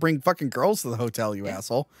tell you to bring fucking girls to the hotel, you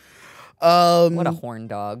asshole. What a horn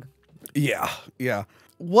dog. Yeah, yeah.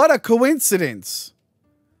 What a coincidence.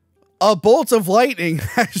 A bolt of lightning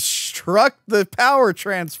has struck the power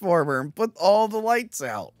transformer and put all the lights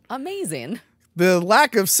out. Amazing. The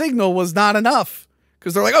lack of signal was not enough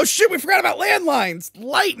because they're like, oh shit, we forgot about landlines.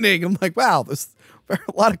 Lightning. I'm like, wow, there's a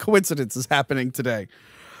lot of coincidences happening today.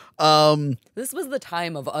 This was the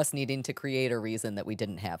time of us needing to create a reason that we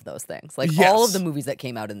didn't have those things. Like all of the movies that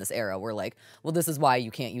came out in this era were like, well, this is why you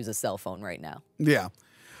can't use a cell phone right now. Yeah.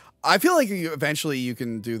 I feel like eventually you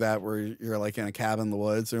can do that where you're like in a cabin in the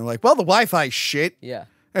woods and you're like, well, the Wi-Fi shit. Yeah.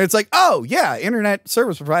 And it's like, oh, yeah, internet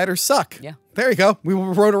service providers suck. Yeah. There you go. We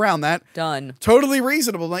wrote around that. Done. Totally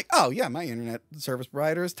reasonable. Like, oh, yeah, my internet service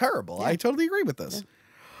provider is terrible. Yeah. I totally agree with this.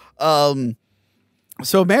 Yeah.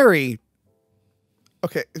 So Mary,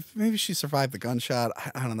 okay, maybe she survived the gunshot.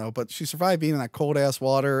 I don't know, but she survived being in that cold-ass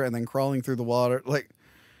water and then crawling through the water. Like,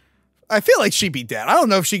 I feel like she'd be dead. I don't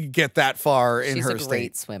know if she could get that far in her state. She's a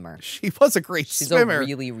great swimmer. She was a great swimmer.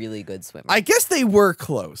 She's a really, really good swimmer. I guess they were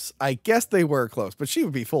close. But she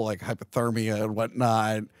would be full like hypothermia and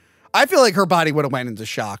whatnot. I feel like her body would have went into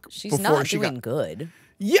shock. She's not doing good.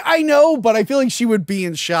 Yeah, I know, but I feel like she would be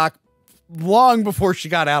in shock long before she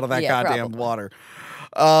got out of that goddamn water.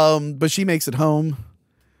 But she makes it home.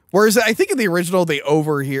 Whereas I think in the original, they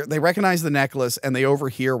recognize the necklace and they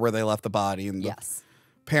overhear where they left the body. And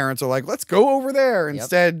parents are like, let's go over there.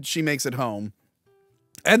 Instead, she makes it home.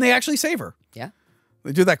 And they actually save her. Yeah.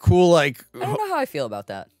 They do that cool, like... I don't know how I feel about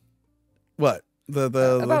that. What?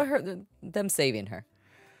 About them saving her.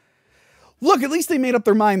 Look, at least they made up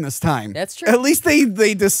their mind this time. That's true. At least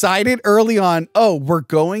they decided early on, oh, we're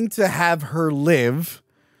going to have her live.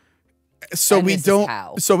 So we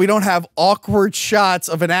don't have awkward shots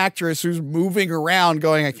of an actress who's moving around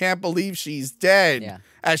going, I can't believe she's dead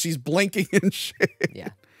as she's blinking and shit. Yeah.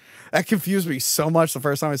 That confused me so much the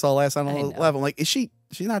first time I saw Last Night on the Left. I'm like, she's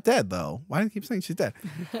not dead though. Why do you keep saying she's dead?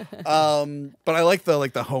 But I like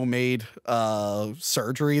the homemade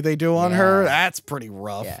surgery they do on her. That's pretty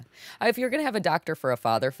rough. Yeah. If you're gonna have a doctor for a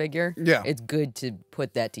father figure, it's good to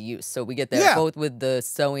put that to use. So we get that both with the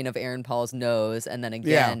sewing of Aaron Paul's nose, and then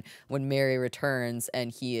again when Mary returns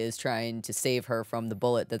and he is trying to save her from the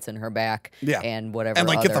bullet that's in her back, and whatever, and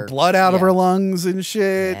like get the blood out of her lungs and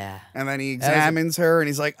shit. Yeah. And then he examines her and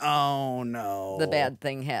he's like, oh no, the bad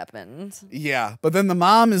thing happened. Yeah, but then the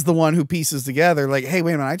mom is the one who pieces together, like, hey,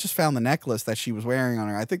 wait a minute, I just found the necklace that she was wearing on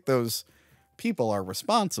her. I think those people are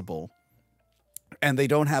responsible. And they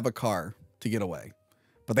don't have a car to get away.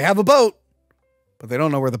 But they have a boat, but they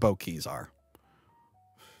don't know where the boat keys are.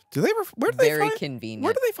 Where do they Very convenient.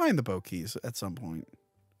 Where do they find the boat keys at some point?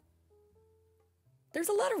 There's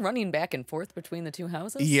a lot of running back and forth between the two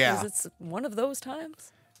houses. Yeah. It's one of those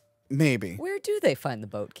times. Maybe. Where do they find the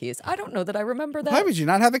boat keys? I don't know that I remember that. Why would you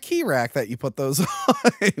not have a key rack that you put those on?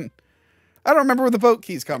 I don't remember where the boat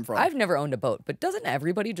keys come from. I've never owned a boat, but doesn't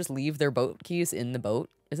everybody just leave their boat keys in the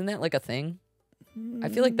boat? Isn't that like a thing? I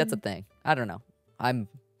feel like that's a thing. I don't know.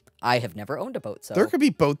 I have never owned a boat, so there could be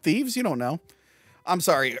boat thieves. You don't know. I'm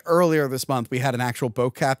sorry. Earlier this month, we had an actual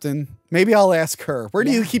boat captain. Maybe I'll ask her. Where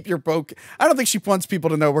do you keep your boat? I don't think she wants people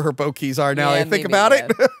to know where her boat keys are now. I think about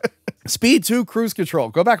it. Speed 2 cruise control.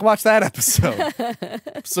 Go back and watch that episode.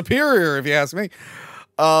 Superior, if you ask me.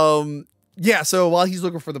 Yeah. So while he's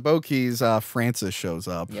looking for the boat keys, Francis shows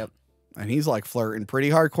up. Yep. And he's like flirting pretty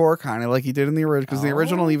hardcore, kind of like he did in the original. Because the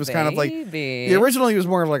original, he was kind of like the original. He was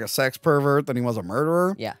more of like a sex pervert than he was a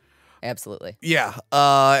murderer. Yeah, absolutely. Yeah.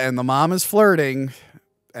 And the mom is flirting.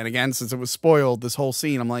 And again, since it was spoiled, this whole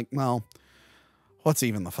scene, I'm like, well, what's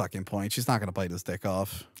even the fucking point? She's not going to bite his dick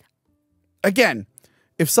off. again,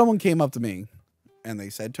 if someone came up to me and they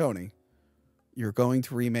said, Tony, you're going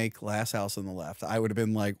to remake Last House on the Left, I would have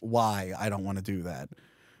been like, why? I don't want to do that.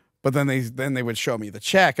 But then they would show me the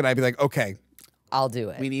check, and I'd be like, okay, I'll do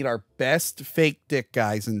it. we need our best fake dick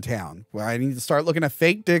guys in town. Where I need to start looking at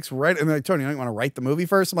fake dicks right. And they're like, Tony, you don't want to write the movie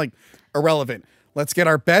first? I'm like, irrelevant. Let's get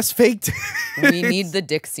our best fake dicks. We need the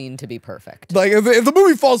dick scene to be perfect. Like, if the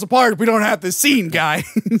movie falls apart, we don't have this scene,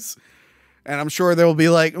 guys. And I'm sure they'll be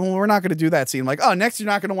like, well, we're not going to do that scene. I'm like, oh, next you're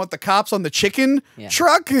not going to want the cops on the chicken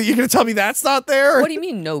truck? You're going to tell me that's not there? What do you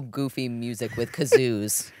mean no goofy music with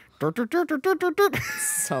kazoos?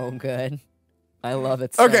 So good. I love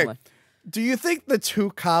it so much. Do you think the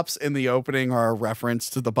two cops in the opening are a reference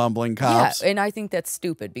to the bumbling cops? Yeah, and I think that's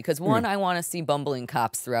stupid because one, I want to see bumbling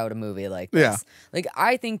cops throughout a movie like this. Yeah. Like,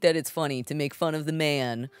 I think that it's funny to make fun of the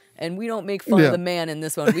man, and we don't make fun of the man in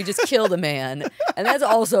this one. We just kill the man, and that's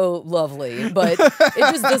also lovely, but it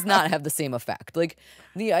just does not have the same effect. Like,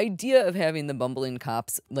 the idea of having the bumbling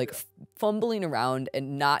cops, like, fumbling around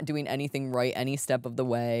and not doing anything right any step of the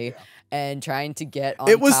way and trying to get on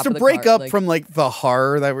it was top to of the break car, up from, like, the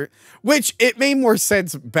horror that were... Which, it made more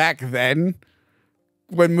sense back then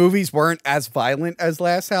when movies weren't as violent as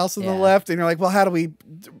Last House on the Left. And you're like, well, how do we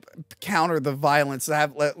counter the violence?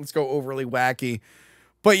 Let's go overly wacky.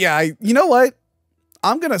 But yeah, you know what?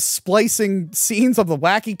 I'm going to splicing scenes of the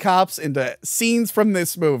wacky cops into scenes from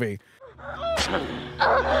this movie. No,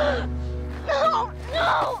 no,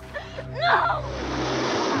 no.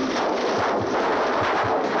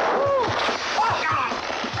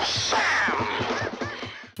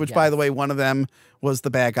 Which, by the way, one of them was the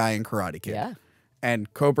bad guy in Karate Kid. Yeah.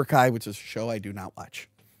 And Cobra Kai, which is a show I do not watch.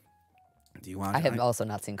 Do you want? I have also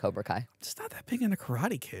not seen Cobra Kai. Just not that big into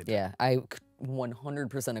Karate Kid. Yeah, I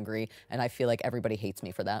 100% agree, and I feel like everybody hates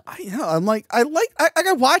me for that. I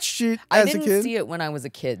watched it as a kid. I didn't see it when I was a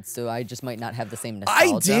kid, so I just might not have the same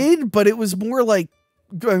nostalgia. I did, but it was more like,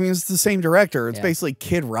 I mean, it's the same director. It's basically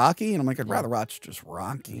Kid Rocky, and I'm like, I'd rather watch just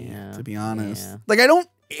Rocky, to be honest. Yeah. Like, I don't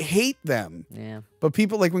hate them. Yeah. But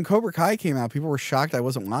people, like, when Cobra Kai came out, people were shocked I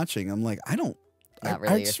wasn't watching. I'm like, I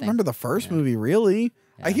just remember the first movie, really.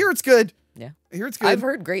 Yeah. I hear it's good. Yeah. I hear it's good. I've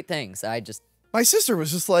heard great things. My sister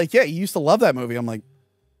was just like, yeah, you used to love that movie. I'm like,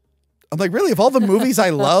 really? Of all the movies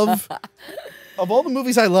I love,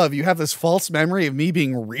 you have this false memory of me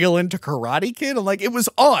being real into Karate Kid? I'm like, it was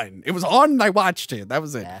on. It was on and I watched it. That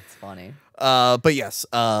was it. That's funny. But yes,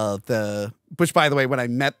 which, by the way, when I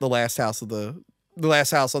met the Last House on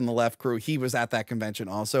the Left crew, he was at that convention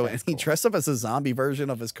also, and he dressed up as a zombie version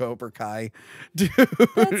of his Cobra Kai dude.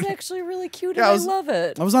 That's actually really cute, and I love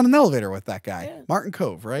it. I was on an elevator with that guy, Martin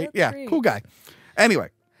Cove, right? That's great. Cool guy. Anyway.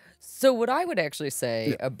 So what I would actually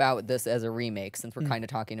say about this as a remake, since we're kind of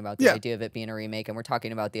talking about the idea of it being a remake, and we're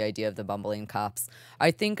talking about the idea of the bumbling cops,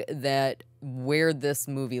 I think that where this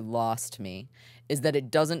movie lost me is that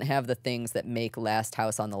it doesn't have the things that make Last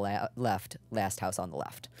House on the Left Last House on the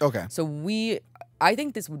Left. Okay. So I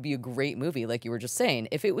think this would be a great movie, like you were just saying,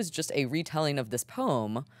 if it was just a retelling of this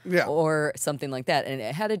poem or something like that, and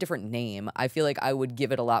it had a different name. I feel like I would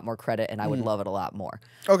give it a lot more credit, and I would love it a lot more.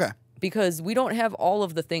 Okay. Because we don't have all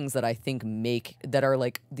of the things that I think that are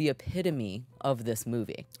like the epitome of this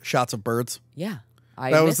movie. Shots of birds. Yeah.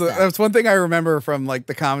 That's one thing I remember from, like,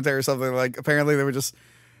 the commentary or something. Like, apparently they were just,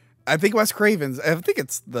 I think Wes Craven's, I think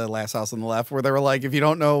it's the Last House on the Left, where they were like, if you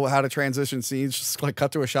don't know how to transition scenes, just like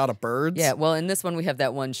cut to a shot of birds. Yeah, well, in this one we have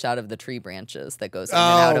that one shot of the tree branches that goes in and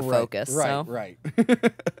out of focus. Right.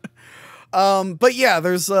 But yeah,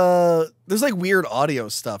 there's like weird audio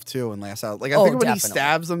stuff too in Last House. Like, I think when he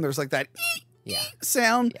stabs them, there's like that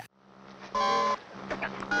sound. Yeah.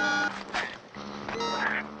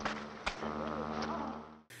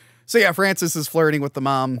 So yeah, Francis is flirting with the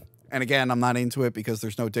mom. And again, I'm not into it because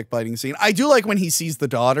there's no dick biting scene. I do like when he sees the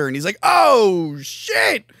daughter and he's like, oh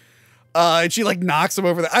shit. And she, like, knocks him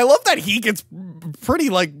over. I love that he gets pretty,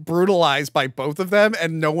 like, brutalized by both of them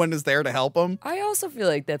and no one is there to help him. I also feel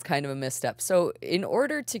like that's kind of a misstep. So in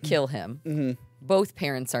order to kill him, both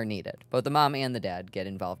parents are needed. Both the mom and the dad get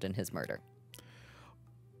involved in his murder.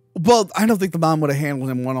 Well, I don't think the mom would have handled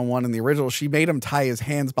him one-on-one in the original. She made him tie his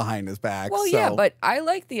hands behind his back. Well, yeah, but I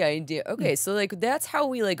like the idea. Okay, so, like, that's how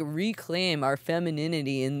we, like, reclaim our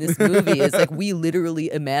femininity in this movie is, like, we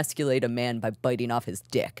literally emasculate a man by biting off his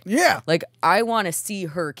dick. Yeah. Like, I want to see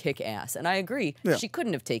her kick ass. And I agree, she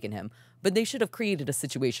couldn't have taken him. But they should have created a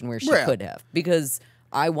situation where she could have. Because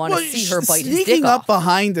I want to see her bite his dick sneaking up off.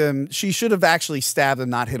 behind him, she should have actually stabbed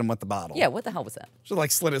and not hit him with the bottle. Yeah, what the hell was that? Should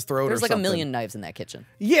like slit his throat or something. There's like a million knives in that kitchen.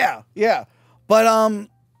 Yeah. But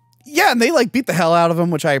yeah, and they like beat the hell out of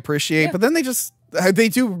him, which I appreciate. Yeah. But then they just They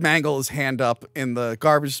do mangle his hand up in the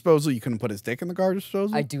garbage disposal. You couldn't put his dick in the garbage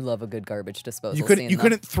disposal. I do love a good garbage disposal. You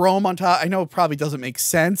couldn't throw him on top. I know it probably doesn't make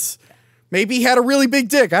sense. Maybe he had a really big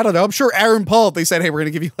dick. I don't know. I'm sure Aaron Paul, if they said, hey, we're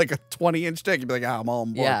going to give you like a 20-inch dick, you'd be like, I'm all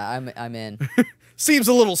on board. Yeah, I'm in. Seems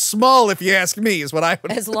a little small if you ask me, is what I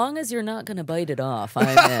would. As long as you're not going to bite it off,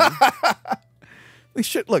 I'm in. They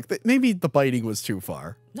should look. Maybe the biting was too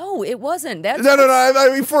far. No, it wasn't. That's no. I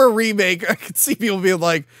mean, for a remake, I could see people being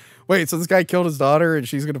like, "Wait, so this guy killed his daughter, and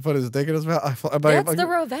she's gonna put his dick in his mouth?" That's the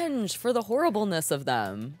revenge for the horribleness of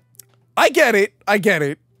them. I get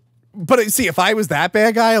it. But see, if I was that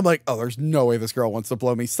bad guy, I'm like, "Oh, there's no way this girl wants to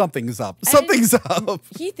blow me. Something's up. Something's up."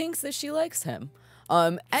 He thinks that she likes him.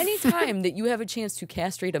 Anytime that you have a chance to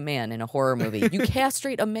castrate a man in a horror movie, you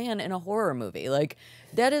castrate a man in a horror movie. Like,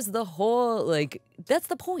 that is the whole, like, that's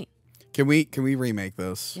the point. Can we remake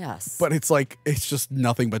this? Yes. But it's like, it's just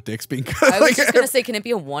nothing but dicks being cut. I was just going to say, can it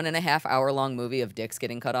be a 1.5 hour long movie of dicks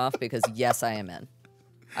getting cut off? Because yes, I am in.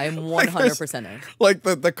 I am 100% in. Like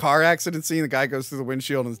the car accident scene, the guy goes through the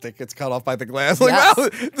windshield and his dick gets cut off by the glass. Like, yes. wow,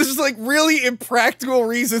 this is like really impractical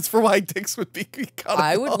reasons for why dicks would be cut off.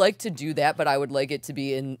 I would like to do that, but I would like it to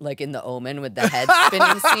be in The Omen with the head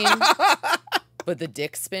spinning scene. But the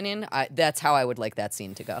dick spinning, that's how I would like that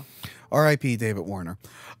scene to go. R.I.P. David Warner.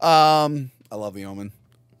 I love The Omen.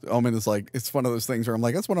 The Omen is like, it's one of those things where I'm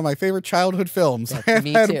like, that's one of my favorite childhood films.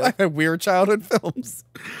 Me too. I had weird childhood films.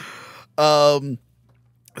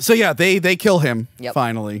 So yeah, they kill him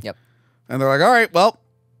finally. Yep. And they're like, all right, well,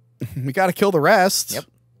 we got to kill the rest. Yep.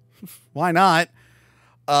 Why not?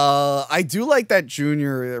 I do like that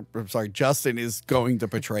Justin is going to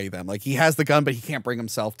betray them. Like, he has the gun, but he can't bring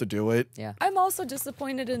himself to do it. Yeah. I'm also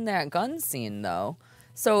disappointed in that gun scene, though.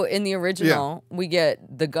 So in the original, we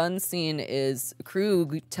get the gun scene is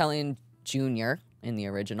Krug telling Junior in the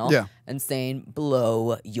original and saying,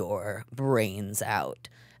 blow your brains out.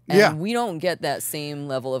 And we don't get that same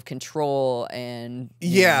level of control and...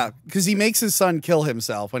 Yeah, because he makes his son kill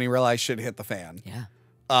himself when he realized shit hit the fan. Yeah.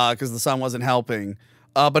 Because the son wasn't helping.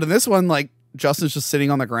 But in this one, like, Justin's just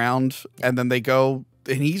sitting on the ground, and then they go,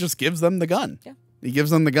 and he just gives them the gun. Yeah. He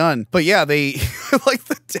gives them the gun. But yeah, they, like,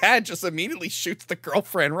 the dad just immediately shoots the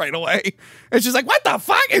girlfriend right away. And she's like, what the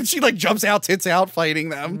fuck? And she, like, jumps out, tits out, fighting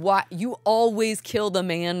them. Why? You always kill the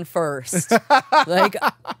man first. Like...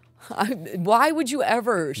 why would you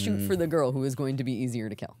ever shoot for the girl who is going to be easier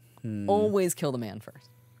to kill? Always kill the man first.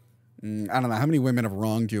 I don't know. How many women have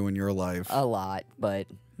wronged you in your life? A lot, but...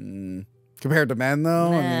 Compared to men,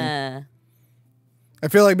 though? Nah. I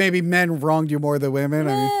feel like maybe men wronged you more than women.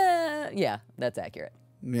 Yeah, that's accurate.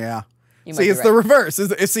 Yeah. You See, it's the reverse.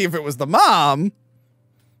 See, if it was the mom...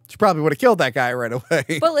 She probably would have killed that guy right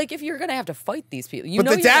away. But, like, if you're going to have to fight these people...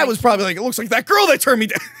 But the dad was probably like, it looks like that girl that turned me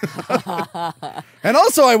down. And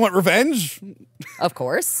also, I want revenge. Of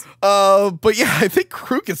course. But yeah, I think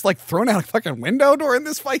Krug gets, like, thrown out a fucking window during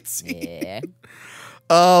this fight scene. Yeah.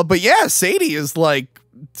 But yeah, Sadie is, like,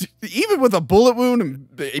 even with a bullet wound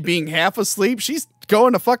and being half asleep, she's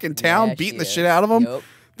going to fucking town, beating the shit out of him.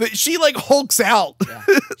 Yep. She, like, hulks out. Yeah.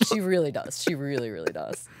 She really does. She really, really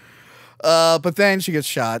does. But then she gets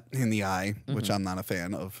shot in the eye, which I'm not a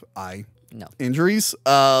fan of eye injuries.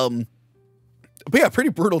 But yeah,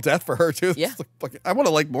 pretty brutal death for her too. Yeah. Like, I would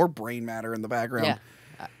have liked more brain matter in the background.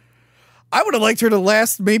 Yeah. I would have liked her to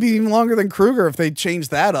last maybe even longer than Kruger if they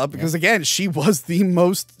changed that up. Because again, she was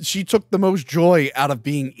she took the most joy out of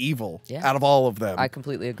being evil out of all of them. I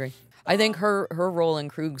completely agree. I think her role and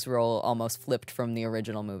Krug's role almost flipped from the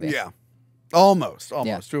original movie. Yeah. Almost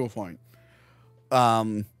to a point.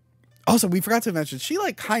 Also, we forgot to mention, she,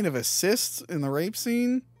 like, kind of assists in the rape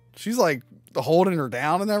scene. She's, like, holding her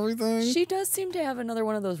down and everything. She does seem to have another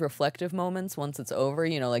one of those reflective moments once it's over.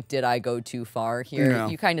 You know, like, did I go too far here? Yeah.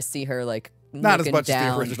 You kind of see her, like, not as much down,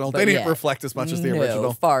 as the original. They didn't reflect as much as the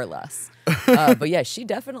original. Far less. But yeah, she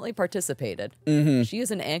definitely participated. She is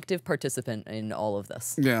an active participant in all of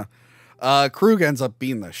this. Yeah. Krug ends up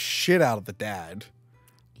beating the shit out of the dad.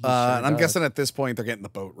 And I'm guessing at this point they're getting the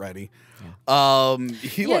boat ready. Yeah.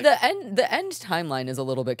 The end timeline is a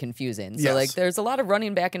little bit confusing. So like there's a lot of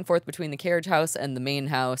running back and forth between the carriage house and the main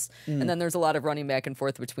house, and then there's a lot of running back and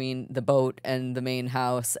forth between the boat and the main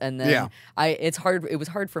house, and then it was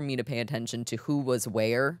hard for me to pay attention to who was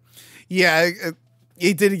where. Yeah,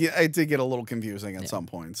 it did get a little confusing at some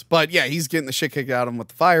points. But yeah, he's getting the shit kicked out of him with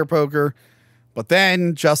the fire poker. But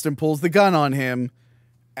then Justin pulls the gun on him.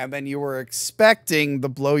 And then you were expecting the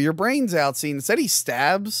blow your brains out scene. Instead, he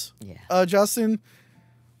stabs Justin.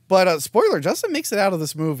 But spoiler, Justin makes it out of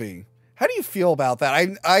this movie. How do you feel about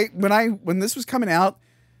that? When this was coming out,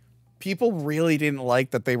 people really didn't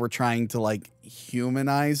like that they were trying to like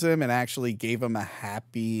humanize him and actually gave him a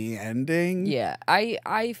happy ending. Yeah,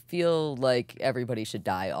 I feel like everybody should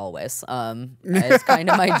die always. It's kind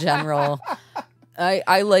of my general.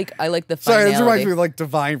 I like the finality. Sorry, this reminds me of like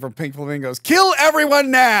Divine from Pink Flamingos. Kill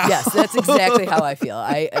everyone now. Yes, that's exactly how I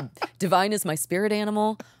feel. Divine is my spirit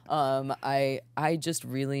animal. I just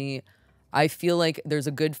really, I feel like there's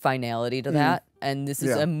a good finality to that, and this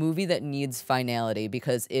is a movie that needs finality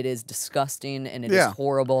because it is disgusting and it is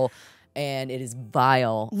horrible and it is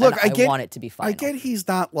vile. Look, and I want it to be final. I get he's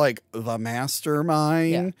not like the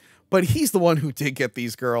mastermind. But he's the one who did get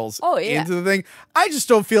these girls into the thing. I just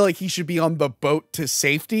don't feel like he should be on the boat to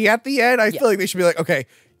safety at the end. I feel like they should be like, okay,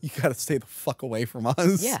 you got to stay the fuck away from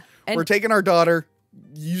us. Yeah. We're taking our daughter.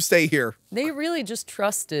 You stay here. They really just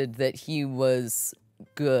trusted that he was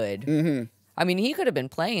good. Mm-hmm. I mean, he could have been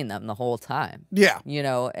playing them the whole time. Yeah. You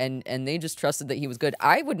know, and they just trusted that he was good.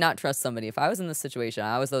 I would not trust somebody. If I was in this situation,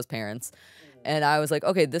 I was those parents, and I was like,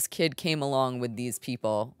 okay, this kid came along with these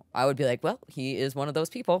people. I would be like, well, he is one of those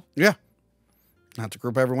people. Yeah. Not to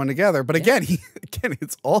group everyone together. But again,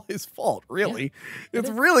 it's all his fault, really. Yeah, it's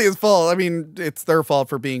really his fault. I mean, it's their fault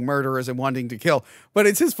for being murderers and wanting to kill. But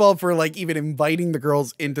it's his fault for, like, even inviting the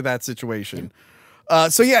girls into that situation. Yeah.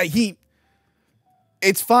 So, yeah,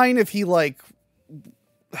 it's fine if he, like,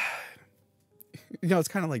 you know, it's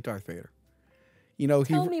kind of like Darth Vader. You know,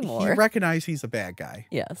 he recognized he's a bad guy.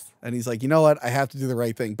 Yes. And he's like, you know what? I have to do the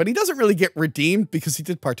right thing. But he doesn't really get redeemed because he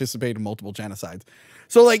did participate in multiple genocides.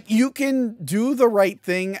 So, like, you can do the right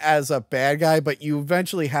thing as a bad guy, but you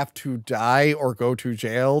eventually have to die or go to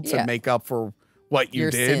jail to make up for what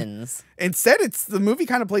you did. Sins. Instead, the movie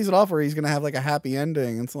kind of plays it off where he's going to have, like, a happy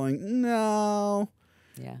ending. It's like, no.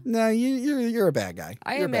 Yeah. No, you're a bad guy.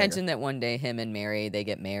 I imagine that one day him and Mary, they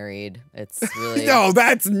get married. It's really no,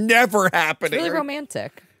 that's never happening. It's really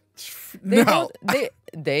romantic.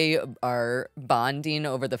 They are bonding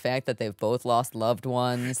over the fact that they've both lost loved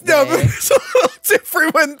ones. No, but it's a little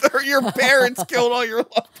different when your parents killed all your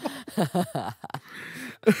loved ones.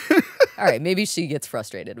 All right, maybe she gets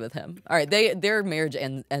frustrated with him. All right, their marriage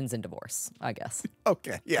ends in divorce, I guess.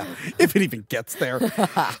 Okay, yeah, if it even gets there.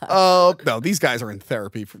 No, these guys are in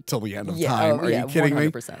therapy till the end of time. Are you kidding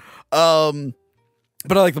 100%. Me?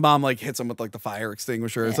 But I like the mom like hits him with like the fire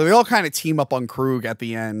extinguisher, so they all kind of team up on Krug at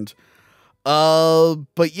the end.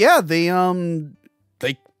 But yeah, they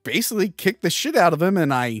basically kicked the shit out of him,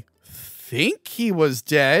 and I think he was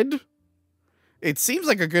dead. It seems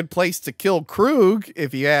like a good place to kill Krug,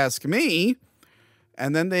 if you ask me.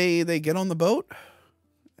 And then they get on the boat,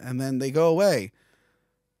 and then they go away.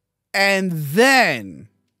 And then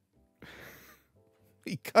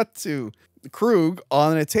we cut to Krug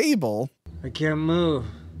on a table. I can't move.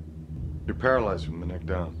 You're paralyzed from the neck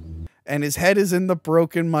down. And his head is in the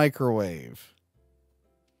broken microwave.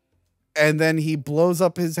 And then he blows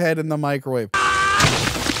up his head in the microwave.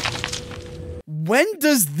 When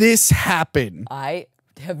does this happen? I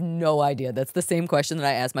have no idea. That's the same question that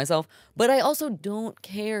I asked myself. But I also don't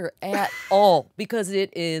care at all because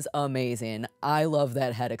it is amazing. I love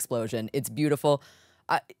that head explosion. It's beautiful.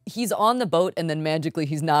 He's on the boat and then magically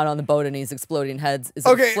he's not on the boat and he's exploding heads. Is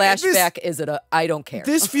it a flashback? Is it a... I don't care.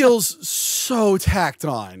 This feels so tacked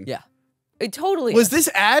on. Yeah. It totally Was is. this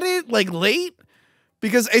added like late?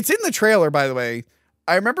 Because it's in the trailer, by the way.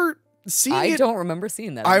 I remember seeing it. I don't remember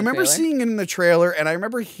seeing that. I remember seeing it in the trailer, and I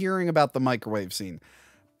remember hearing about the microwave scene.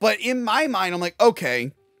 But in my mind, I'm like,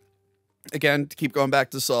 okay. Again, to keep going back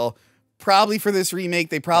to Saul, probably for this remake,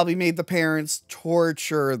 they probably made the parents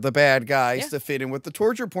torture the bad guys to fit in with the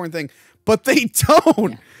torture porn thing. But they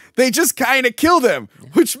don't. Yeah. They just kind of kill them,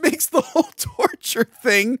 which makes the whole torture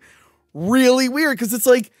thing really weird. Because it's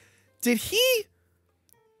like, did he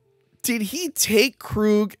take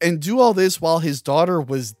Krug and do all this while his daughter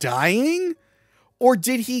was dying? Or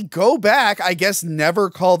did he go back, I guess, never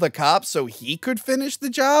call the cops so he could finish the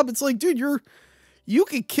job? It's like, dude, you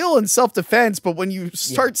could kill in self-defense, but when you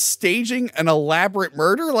start staging an elaborate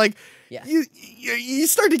murder, like, you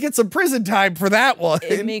start to get some prison time for that one.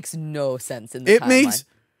 It makes no sense in the timeline. It makes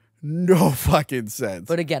no fucking sense.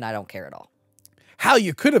 But again, I don't care at all. How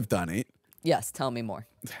you could have done it. Yes, tell me more.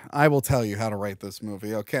 I will tell you how to write this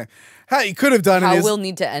movie, okay? How you could have done it is... we'll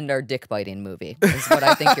need to end our dick-biting movie, is what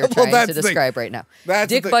I think you're trying to describe right now.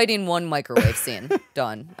 Dick-biting one microwave scene.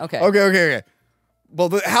 Done. Okay. Okay.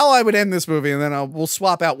 Well, how I would end this movie, and then we'll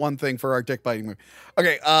swap out one thing for our dick-biting movie.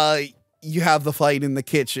 Okay, you have the fight in the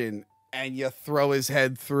kitchen, and you throw his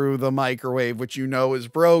head through the microwave, which you know is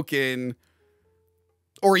broken,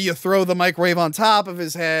 or you throw the microwave on top of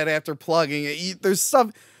his head after plugging it. There's stuff...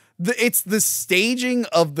 It's the staging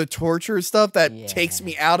of the torture stuff that takes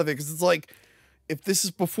me out of it, because it's like, if this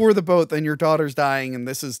is before the boat, then your daughter's dying, and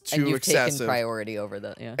this is too and you've excessive. taken priority over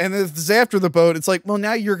the And this is after the boat. It's like, well,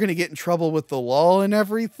 now you're going to get in trouble with the law and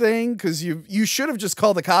everything because you should have just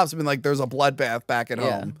called the cops and been like, there's a bloodbath back at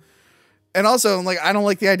home. And also, I'm like, I don't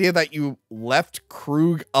like the idea that you left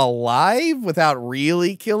Krug alive without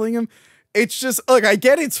really killing him. It's just, look, I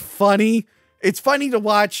get it's funny. It's funny to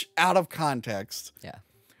watch out of context. Yeah.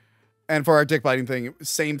 And for our dick biting thing,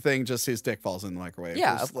 same thing, just his dick falls in the microwave.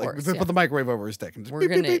 Yeah, just, of like, course. Put the microwave over his dick. And just We're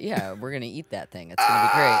gonna eat that thing. It's gonna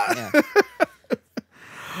be great.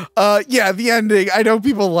 Yeah. Yeah, the ending. I know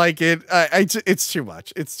people like it. It's too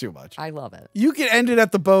much. It's too much. I love it. You can end it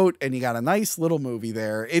at the boat, and you got a nice little movie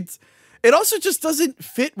there. It also just doesn't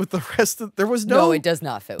fit with the rest of. There was no. It does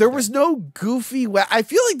not fit. There was no goofy. I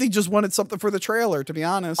feel like they just wanted something for the trailer, to be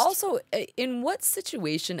honest. Also, in what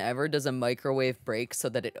situation ever does a microwave break so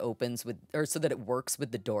that it opens with, or so that it works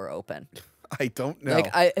with the door open? I don't know.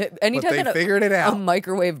 Like anytime but they that figured it out. A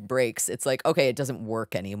microwave breaks, it's like, okay, it doesn't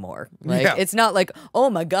work anymore. Like it's not like,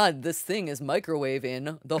 oh my god, this thing is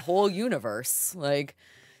microwaving the whole universe. Like,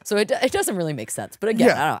 so it doesn't really make sense. But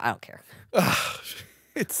again, I don't care.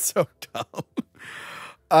 It's so dumb.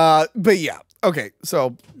 But yeah. Okay,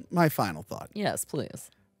 so my final thought. Yes,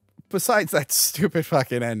 please. Besides that stupid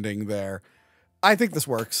fucking ending there, I think this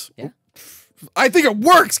works. Yeah. I think it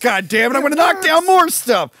works, God damn it. I'm going to knock down more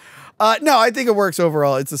stuff. No, I think it works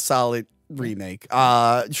overall. It's a solid remake.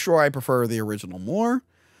 Sure, I prefer the original more.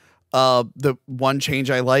 The one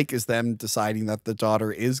change I like is them deciding that the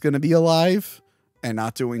daughter is going to be alive and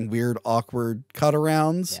not doing weird, awkward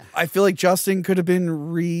cut-arounds. Yeah. I feel like Justin could have been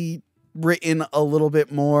rewritten a little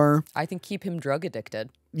bit more. I think keep him drug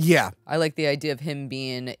addicted. Yeah. I like the idea of him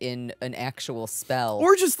being in an actual spell.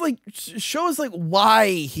 Or just like show us like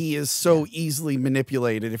why he is so easily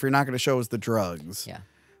manipulated if you're not going to show us the drugs. Yeah.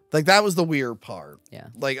 Like that was the weird part. Yeah.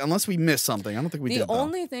 Like unless we missed something. I don't think we did. The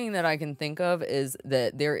only thing that I can think of is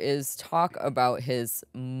that there is talk about his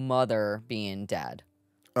mother being dead.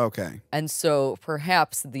 Okay. And so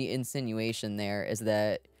perhaps the insinuation there is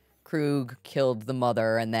that Krug killed the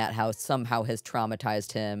mother and that somehow has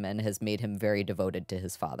traumatized him and has made him very devoted to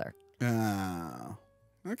his father.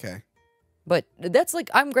 Okay. But that's like,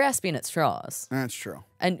 I'm grasping at straws. That's true.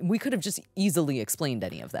 And we could have just easily explained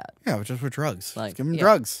any of that. Yeah, just with drugs. Like, just give them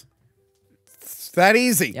drugs. It's that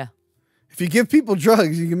easy. Yeah. If you give people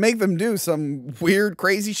drugs, you can make them do some weird,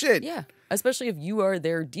 crazy shit. Yeah. Especially if you are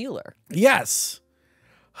their dealer. Yes.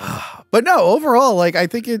 But no, overall, like, I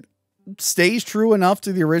think it stays true enough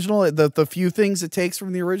to the original. The few things it takes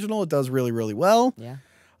from the original, it does really, really well. Yeah.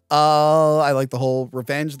 I like the whole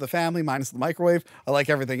revenge of the family minus the microwave. I like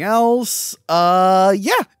everything else.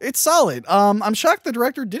 Yeah, it's solid. I'm shocked the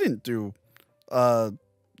director didn't do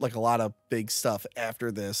like a lot of big stuff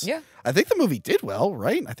after this. Yeah. I think the movie did well,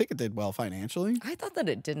 right? I think it did well financially. I thought that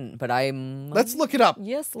it didn't, but Let's look it up.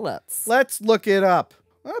 Yes, let's. Let's look it up.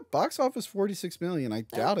 Box office 46 million. I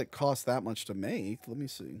doubt it cost that much to make. Let me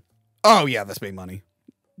see. Oh yeah, this made money.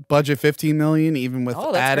 Budget 15 million, even with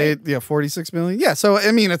added, 46 million. Yeah, so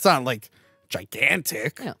I mean, it's not like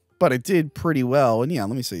gigantic, but it did pretty well. And yeah,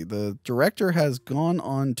 let me see. The director has gone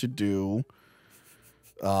on to do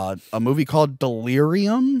a movie called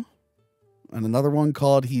Delirium and another one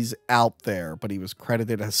called He's Out There, but he was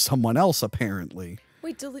credited as someone else apparently.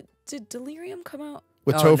 Wait, did Delirium come out?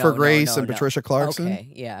 With Topher Grace and Patricia Clarkson? Okay,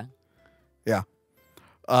 yeah. Yeah.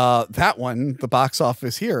 That one, the box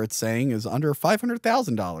office here, it's saying is under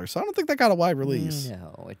 $500,000. So I don't think that got a wide release.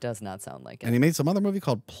 No, it does not sound like it. And he made some other movie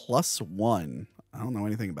called Plus One. I don't know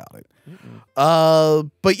anything about it.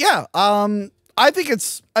 But yeah, I think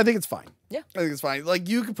it's fine. Yeah, I think it's fine. Like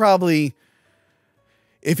you could probably,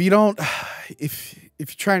 if you're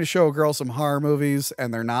trying to show a girl some horror movies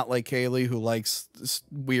and they're not like Cayley who likes this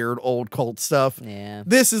weird old cult stuff. Yeah,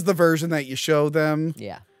 this is the version that you show them.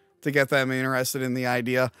 Yeah. To get them interested in the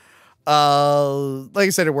idea. Like I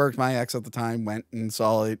said, it worked. My ex at the time went and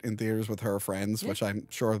saw it in theaters with her friends, which I'm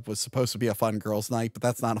sure was supposed to be a fun girls' night, but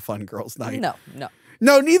that's not a fun girls' night.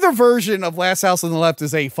 No, neither version of Last House on the Left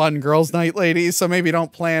is a fun girls' night, ladies. So maybe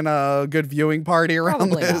don't plan a good viewing party around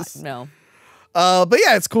Probably this. Not, no. But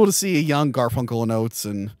yeah, it's cool to see a young Garfunkel and Oates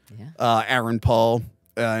and Aaron Paul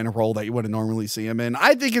in a role that you wouldn't normally see him in.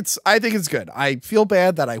 I think it's good. I feel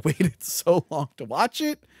bad that I waited so long to watch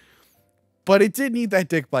it. But it did need that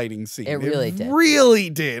dick biting scene. It really did. Really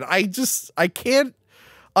did. I can't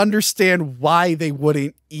understand why they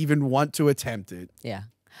wouldn't even want to attempt it. Yeah.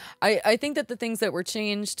 I think that the things that were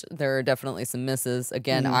changed, there are definitely some misses.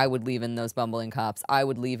 Again, I would leave in those bumbling cops. I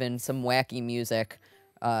would leave in some wacky music.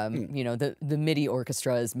 You know, the MIDI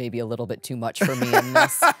orchestra is maybe a little bit too much for me in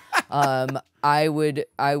this. I would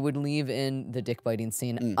leave in the dick biting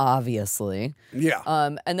scene, obviously. Yeah.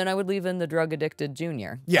 And then I would leave in the drug addicted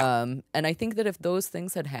Junior. Yeah. And I think that if those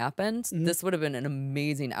things had happened, this would have been an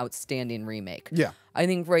amazing, outstanding remake. Yeah. I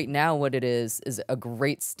think right now what it is a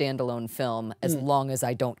great standalone film as long as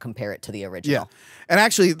I don't compare it to the original. Yeah. And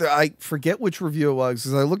actually, I forget which review it was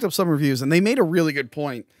because I looked up some reviews and they made a really good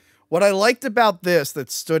point. What I liked about this that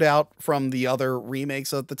stood out from the other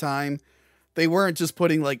remakes at the time, they weren't just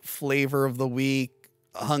putting like flavor of the week,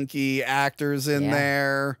 hunky actors in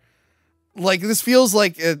there. Like this feels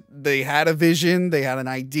like they had a vision, they had an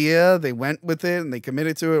idea, they went with it and they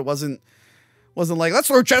committed to it. It wasn't like, let's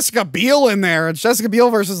throw Jessica Biel in there. It's Jessica Biel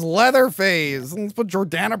versus Leatherface. Let's put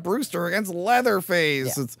Jordana Brewster against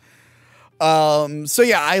Leatherface. Yeah. It's, so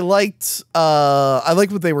yeah, I liked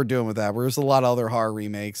what they were doing with that. Whereas a lot of other horror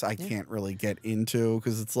remakes I can't really get into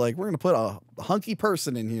because it's like, we're going to put a hunky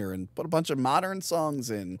person in here and put a bunch of modern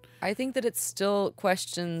songs in. I think that it still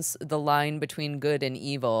questions the line between good and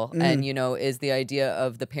evil. And, is the idea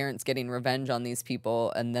of the parents getting revenge on these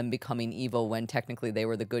people and them becoming evil when technically they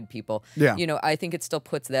were the good people. Yeah. I think it still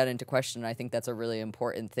puts that into question. I think that's a really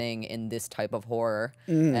important thing in this type of horror.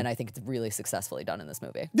 And I think it's really successfully done in this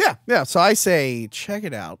movie. Yeah. Yeah. So I say, check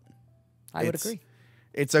it out. I would agree.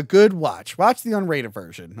 It's a good watch. Watch the unrated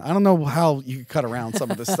version. I don't know how you can cut around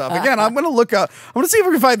some of this stuff. Again, I'm going to look up. I'm going to see if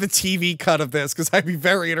we can find the TV cut of this because I'd be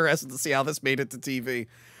very interested to see how this made it to TV.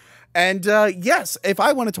 And yes, if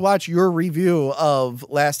I wanted to watch your review of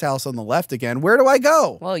Last House on the Left again, where do I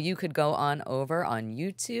go? Well, you could go on over on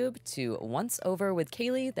YouTube to Once Over with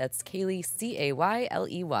Cayley. That's Cayley,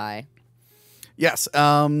 Cayley. Yes.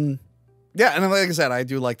 Yeah, and like I said, I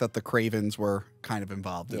do like that the Cravens were kind of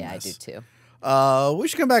involved in this. Yeah, I do too. We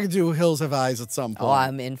should come back and do Hills Have Eyes at some point. Oh,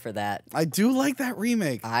 I'm in for that. I do like that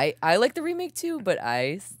remake. I like the remake too, but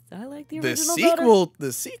I like the original better.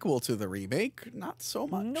 The sequel to the remake, not so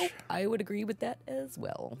much. Nope, I would agree with that as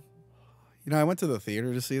well. I went to the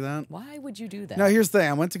theater to see that. Why would you do that? No, here's the thing.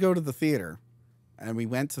 I went to go to the theater, and we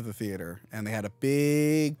went to the theater, and they had a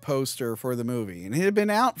big poster for the movie, and it had been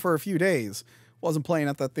out for a few days. Wasn't playing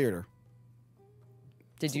at that theater.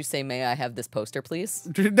 Did you say, may I have this poster, please?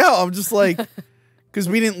 No, I'm just like, because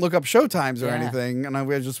we didn't look up showtimes or anything, and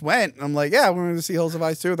we just went, and I'm like, yeah, we're going to see Hills Have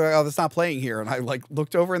Eyes 2. They're like, oh, that's not playing here. And I like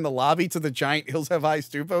looked over in the lobby to the giant Hills Have Eyes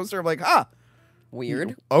 2 poster. I'm like,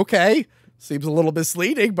 weird. Okay. Seems a little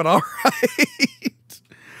misleading, but all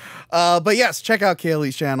right. But yes, check out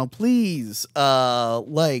Cayley's channel. Please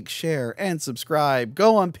like, share, and subscribe.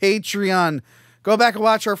 Go on Patreon. Go back and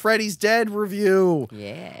watch our Freddy's Dead review.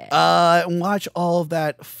 Yeah. And watch all of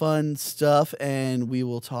that fun stuff, and we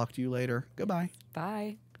will talk to you later. Goodbye.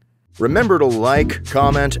 Bye. Remember to like,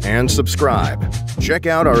 comment, and subscribe. Check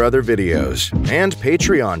out our other videos and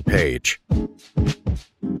Patreon page.